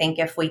mine. I think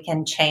if we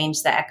can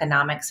change the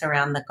economics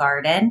around the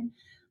garden,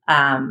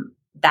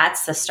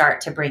 that's the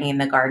start to bringing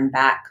the garden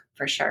back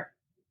for sure.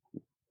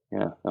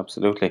 Yeah,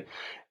 absolutely.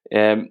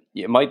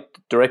 You might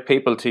direct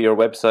people to your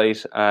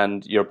website,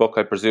 and your book,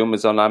 I presume,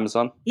 is on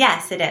Amazon?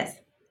 Yes, it is.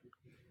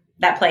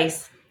 That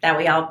place that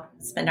we all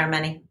spend our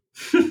money.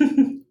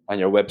 And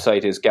your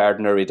website is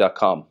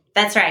gardenery.com.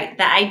 That's right.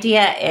 The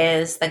idea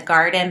is the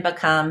garden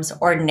becomes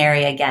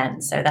ordinary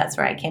again. So that's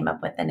where I came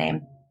up with the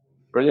name.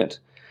 Brilliant.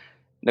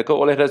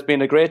 Nicole, it has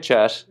been a great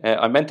chat.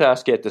 I meant to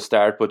ask you at the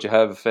start, but you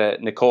have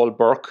Nicole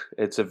Burke.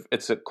 It's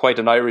quite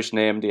an Irish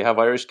name. Do you have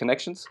Irish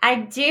connections? I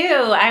do.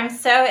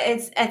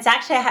 It's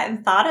actually, I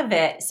hadn't thought of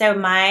it. So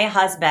my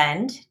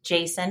husband,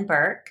 Jason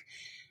Burke,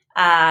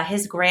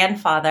 his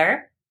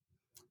grandfather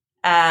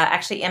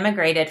actually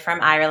immigrated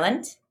from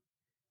Ireland.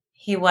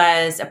 He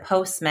was a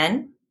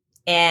postman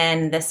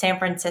in the San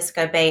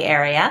Francisco Bay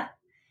Area,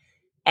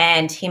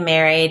 and he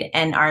married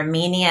an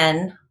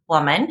Armenian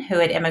woman who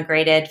had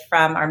immigrated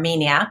from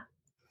Armenia.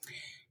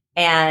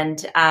 And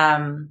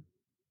so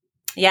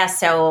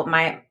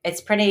my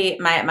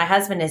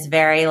husband is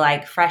very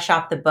like fresh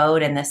off the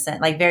boat in this,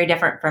 like very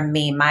different from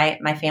me.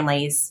 My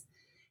family's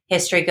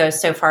history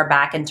goes so far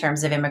back in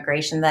terms of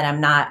immigration that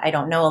I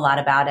don't know a lot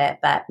about it,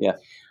 but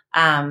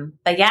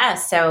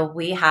so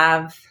we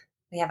have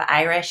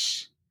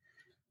Irish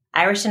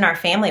in our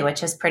family,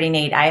 which is pretty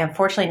neat. I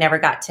unfortunately never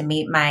got to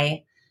meet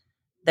my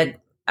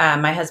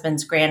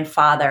husband's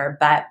grandfather,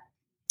 but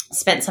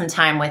spent some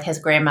time with his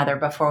grandmother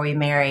before we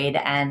married,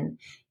 and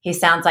he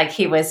sounds like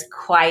he was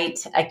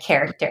quite a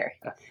character.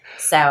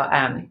 So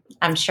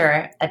I'm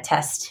sure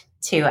attest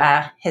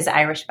to his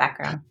Irish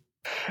background.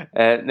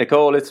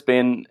 Nicole, it's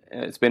been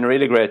a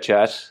really great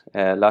chat.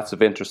 Lots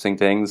of interesting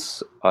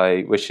things.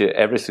 I wish you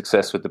every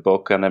success with the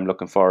book, and I'm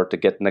looking forward to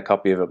getting a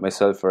copy of it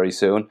myself very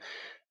soon.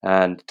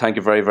 And thank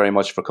you very, very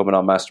much for coming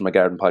on Master My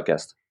Garden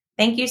podcast.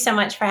 Thank you so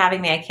much for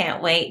having me. I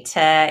can't wait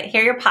to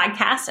hear your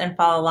podcast and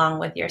follow along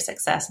with your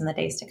success in the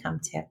days to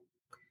come too.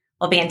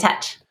 We'll be in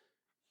touch.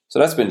 So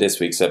that's been this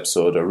week's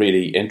episode, a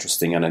really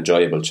interesting and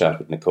enjoyable chat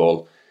with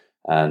Nicole,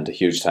 and a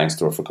huge thanks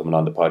to her for coming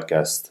on the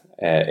podcast.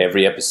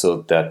 Every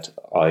episode that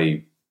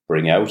I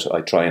bring out,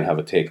 I try and have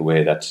a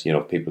takeaway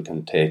that people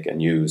can take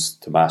and use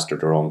to master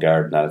their own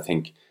garden. And I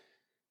think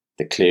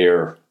the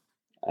clear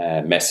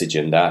message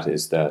in that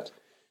is that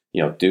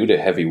do the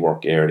heavy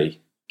work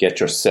early, get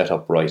your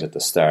setup right at the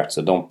start.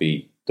 So don't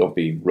be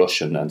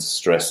rushing and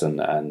stressing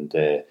and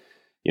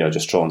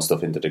just throwing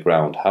stuff into the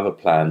ground. Have a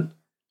plan.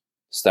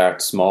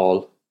 Start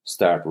small,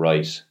 start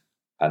right,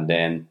 and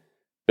then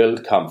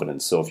build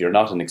confidence. So if you're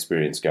not an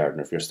experienced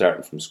gardener, if you're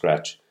starting from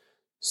scratch,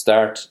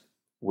 start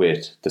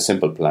with the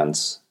simple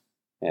plants,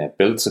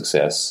 build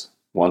success,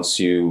 once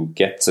you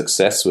get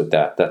success with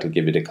that, that'll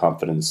give you the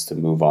confidence to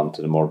move on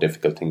to the more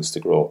difficult things to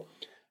grow.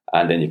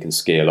 And then you can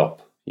scale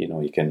up.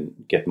 You can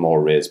get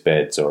more raised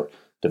beds or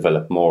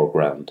develop more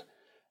ground.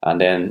 And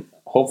then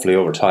hopefully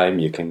over time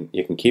you can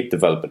keep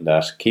developing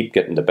that, keep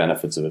getting the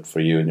benefits of it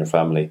for you and your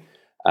family,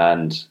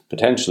 and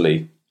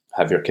potentially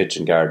have your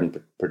kitchen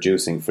garden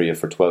producing for you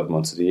for 12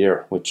 months of the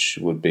year, which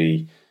would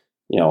be,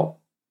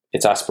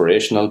 it's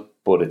aspirational,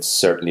 but it's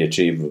certainly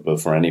achievable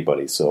for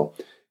anybody. So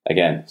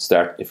again,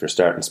 if you're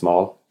starting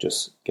small,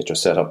 just get your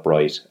setup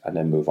right and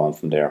then move on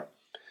from there.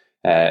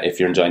 If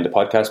you're enjoying the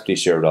podcast, please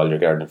share with all your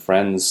gardening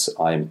friends.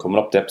 I'm coming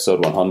up to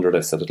episode 100. I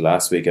said it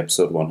last week,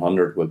 episode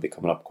 100 will be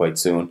coming up quite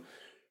soon.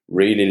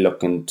 Really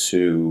looking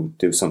to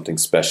do something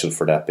special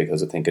for that,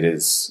 because I think it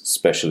is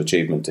special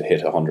achievement to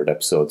hit 100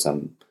 episodes.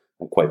 I'm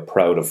quite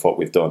proud of what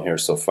we've done here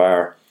so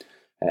far.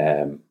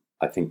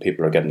 I think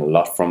people are getting a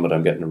lot from it.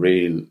 I'm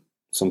getting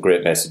some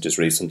great messages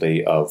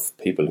recently of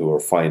people who are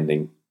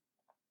finding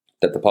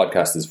that the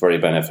podcast is very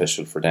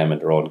beneficial for them in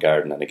their own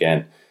garden. And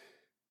again,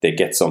 they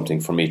get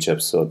something from each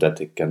episode that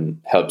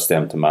helps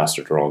them to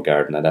master their own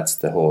garden. And that's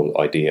the whole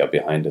idea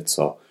behind it.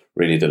 So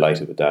really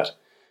delighted with that.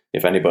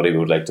 If anybody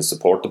would like to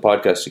support the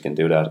podcast, you can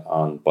do that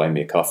on Buy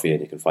Me a Coffee,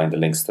 and you can find the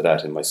links to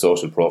that in my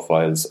social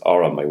profiles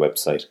or on my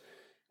website.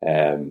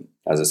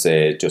 As I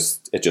say, it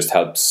just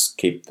helps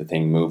keep the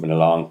thing moving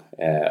along.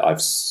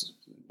 I've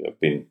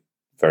been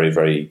very,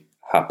 very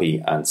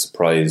happy and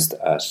surprised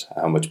at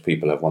how much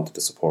people have wanted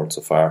to support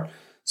so far.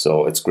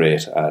 So it's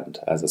great. And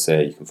as I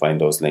say, you can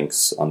find those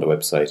links on the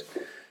website.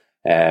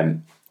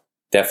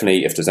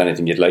 Definitely, if there's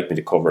anything you'd like me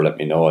to cover, let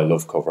me know. I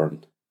love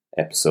covering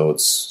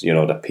episodes,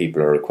 that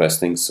people are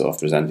requesting. So if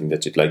there's anything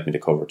that you'd like me to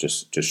cover,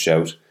 just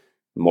shout.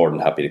 I'm more than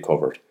happy to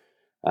cover it.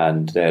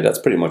 And that's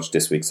pretty much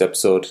this week's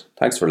episode.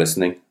 Thanks for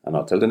listening. And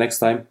until the next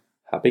time,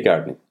 happy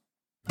gardening.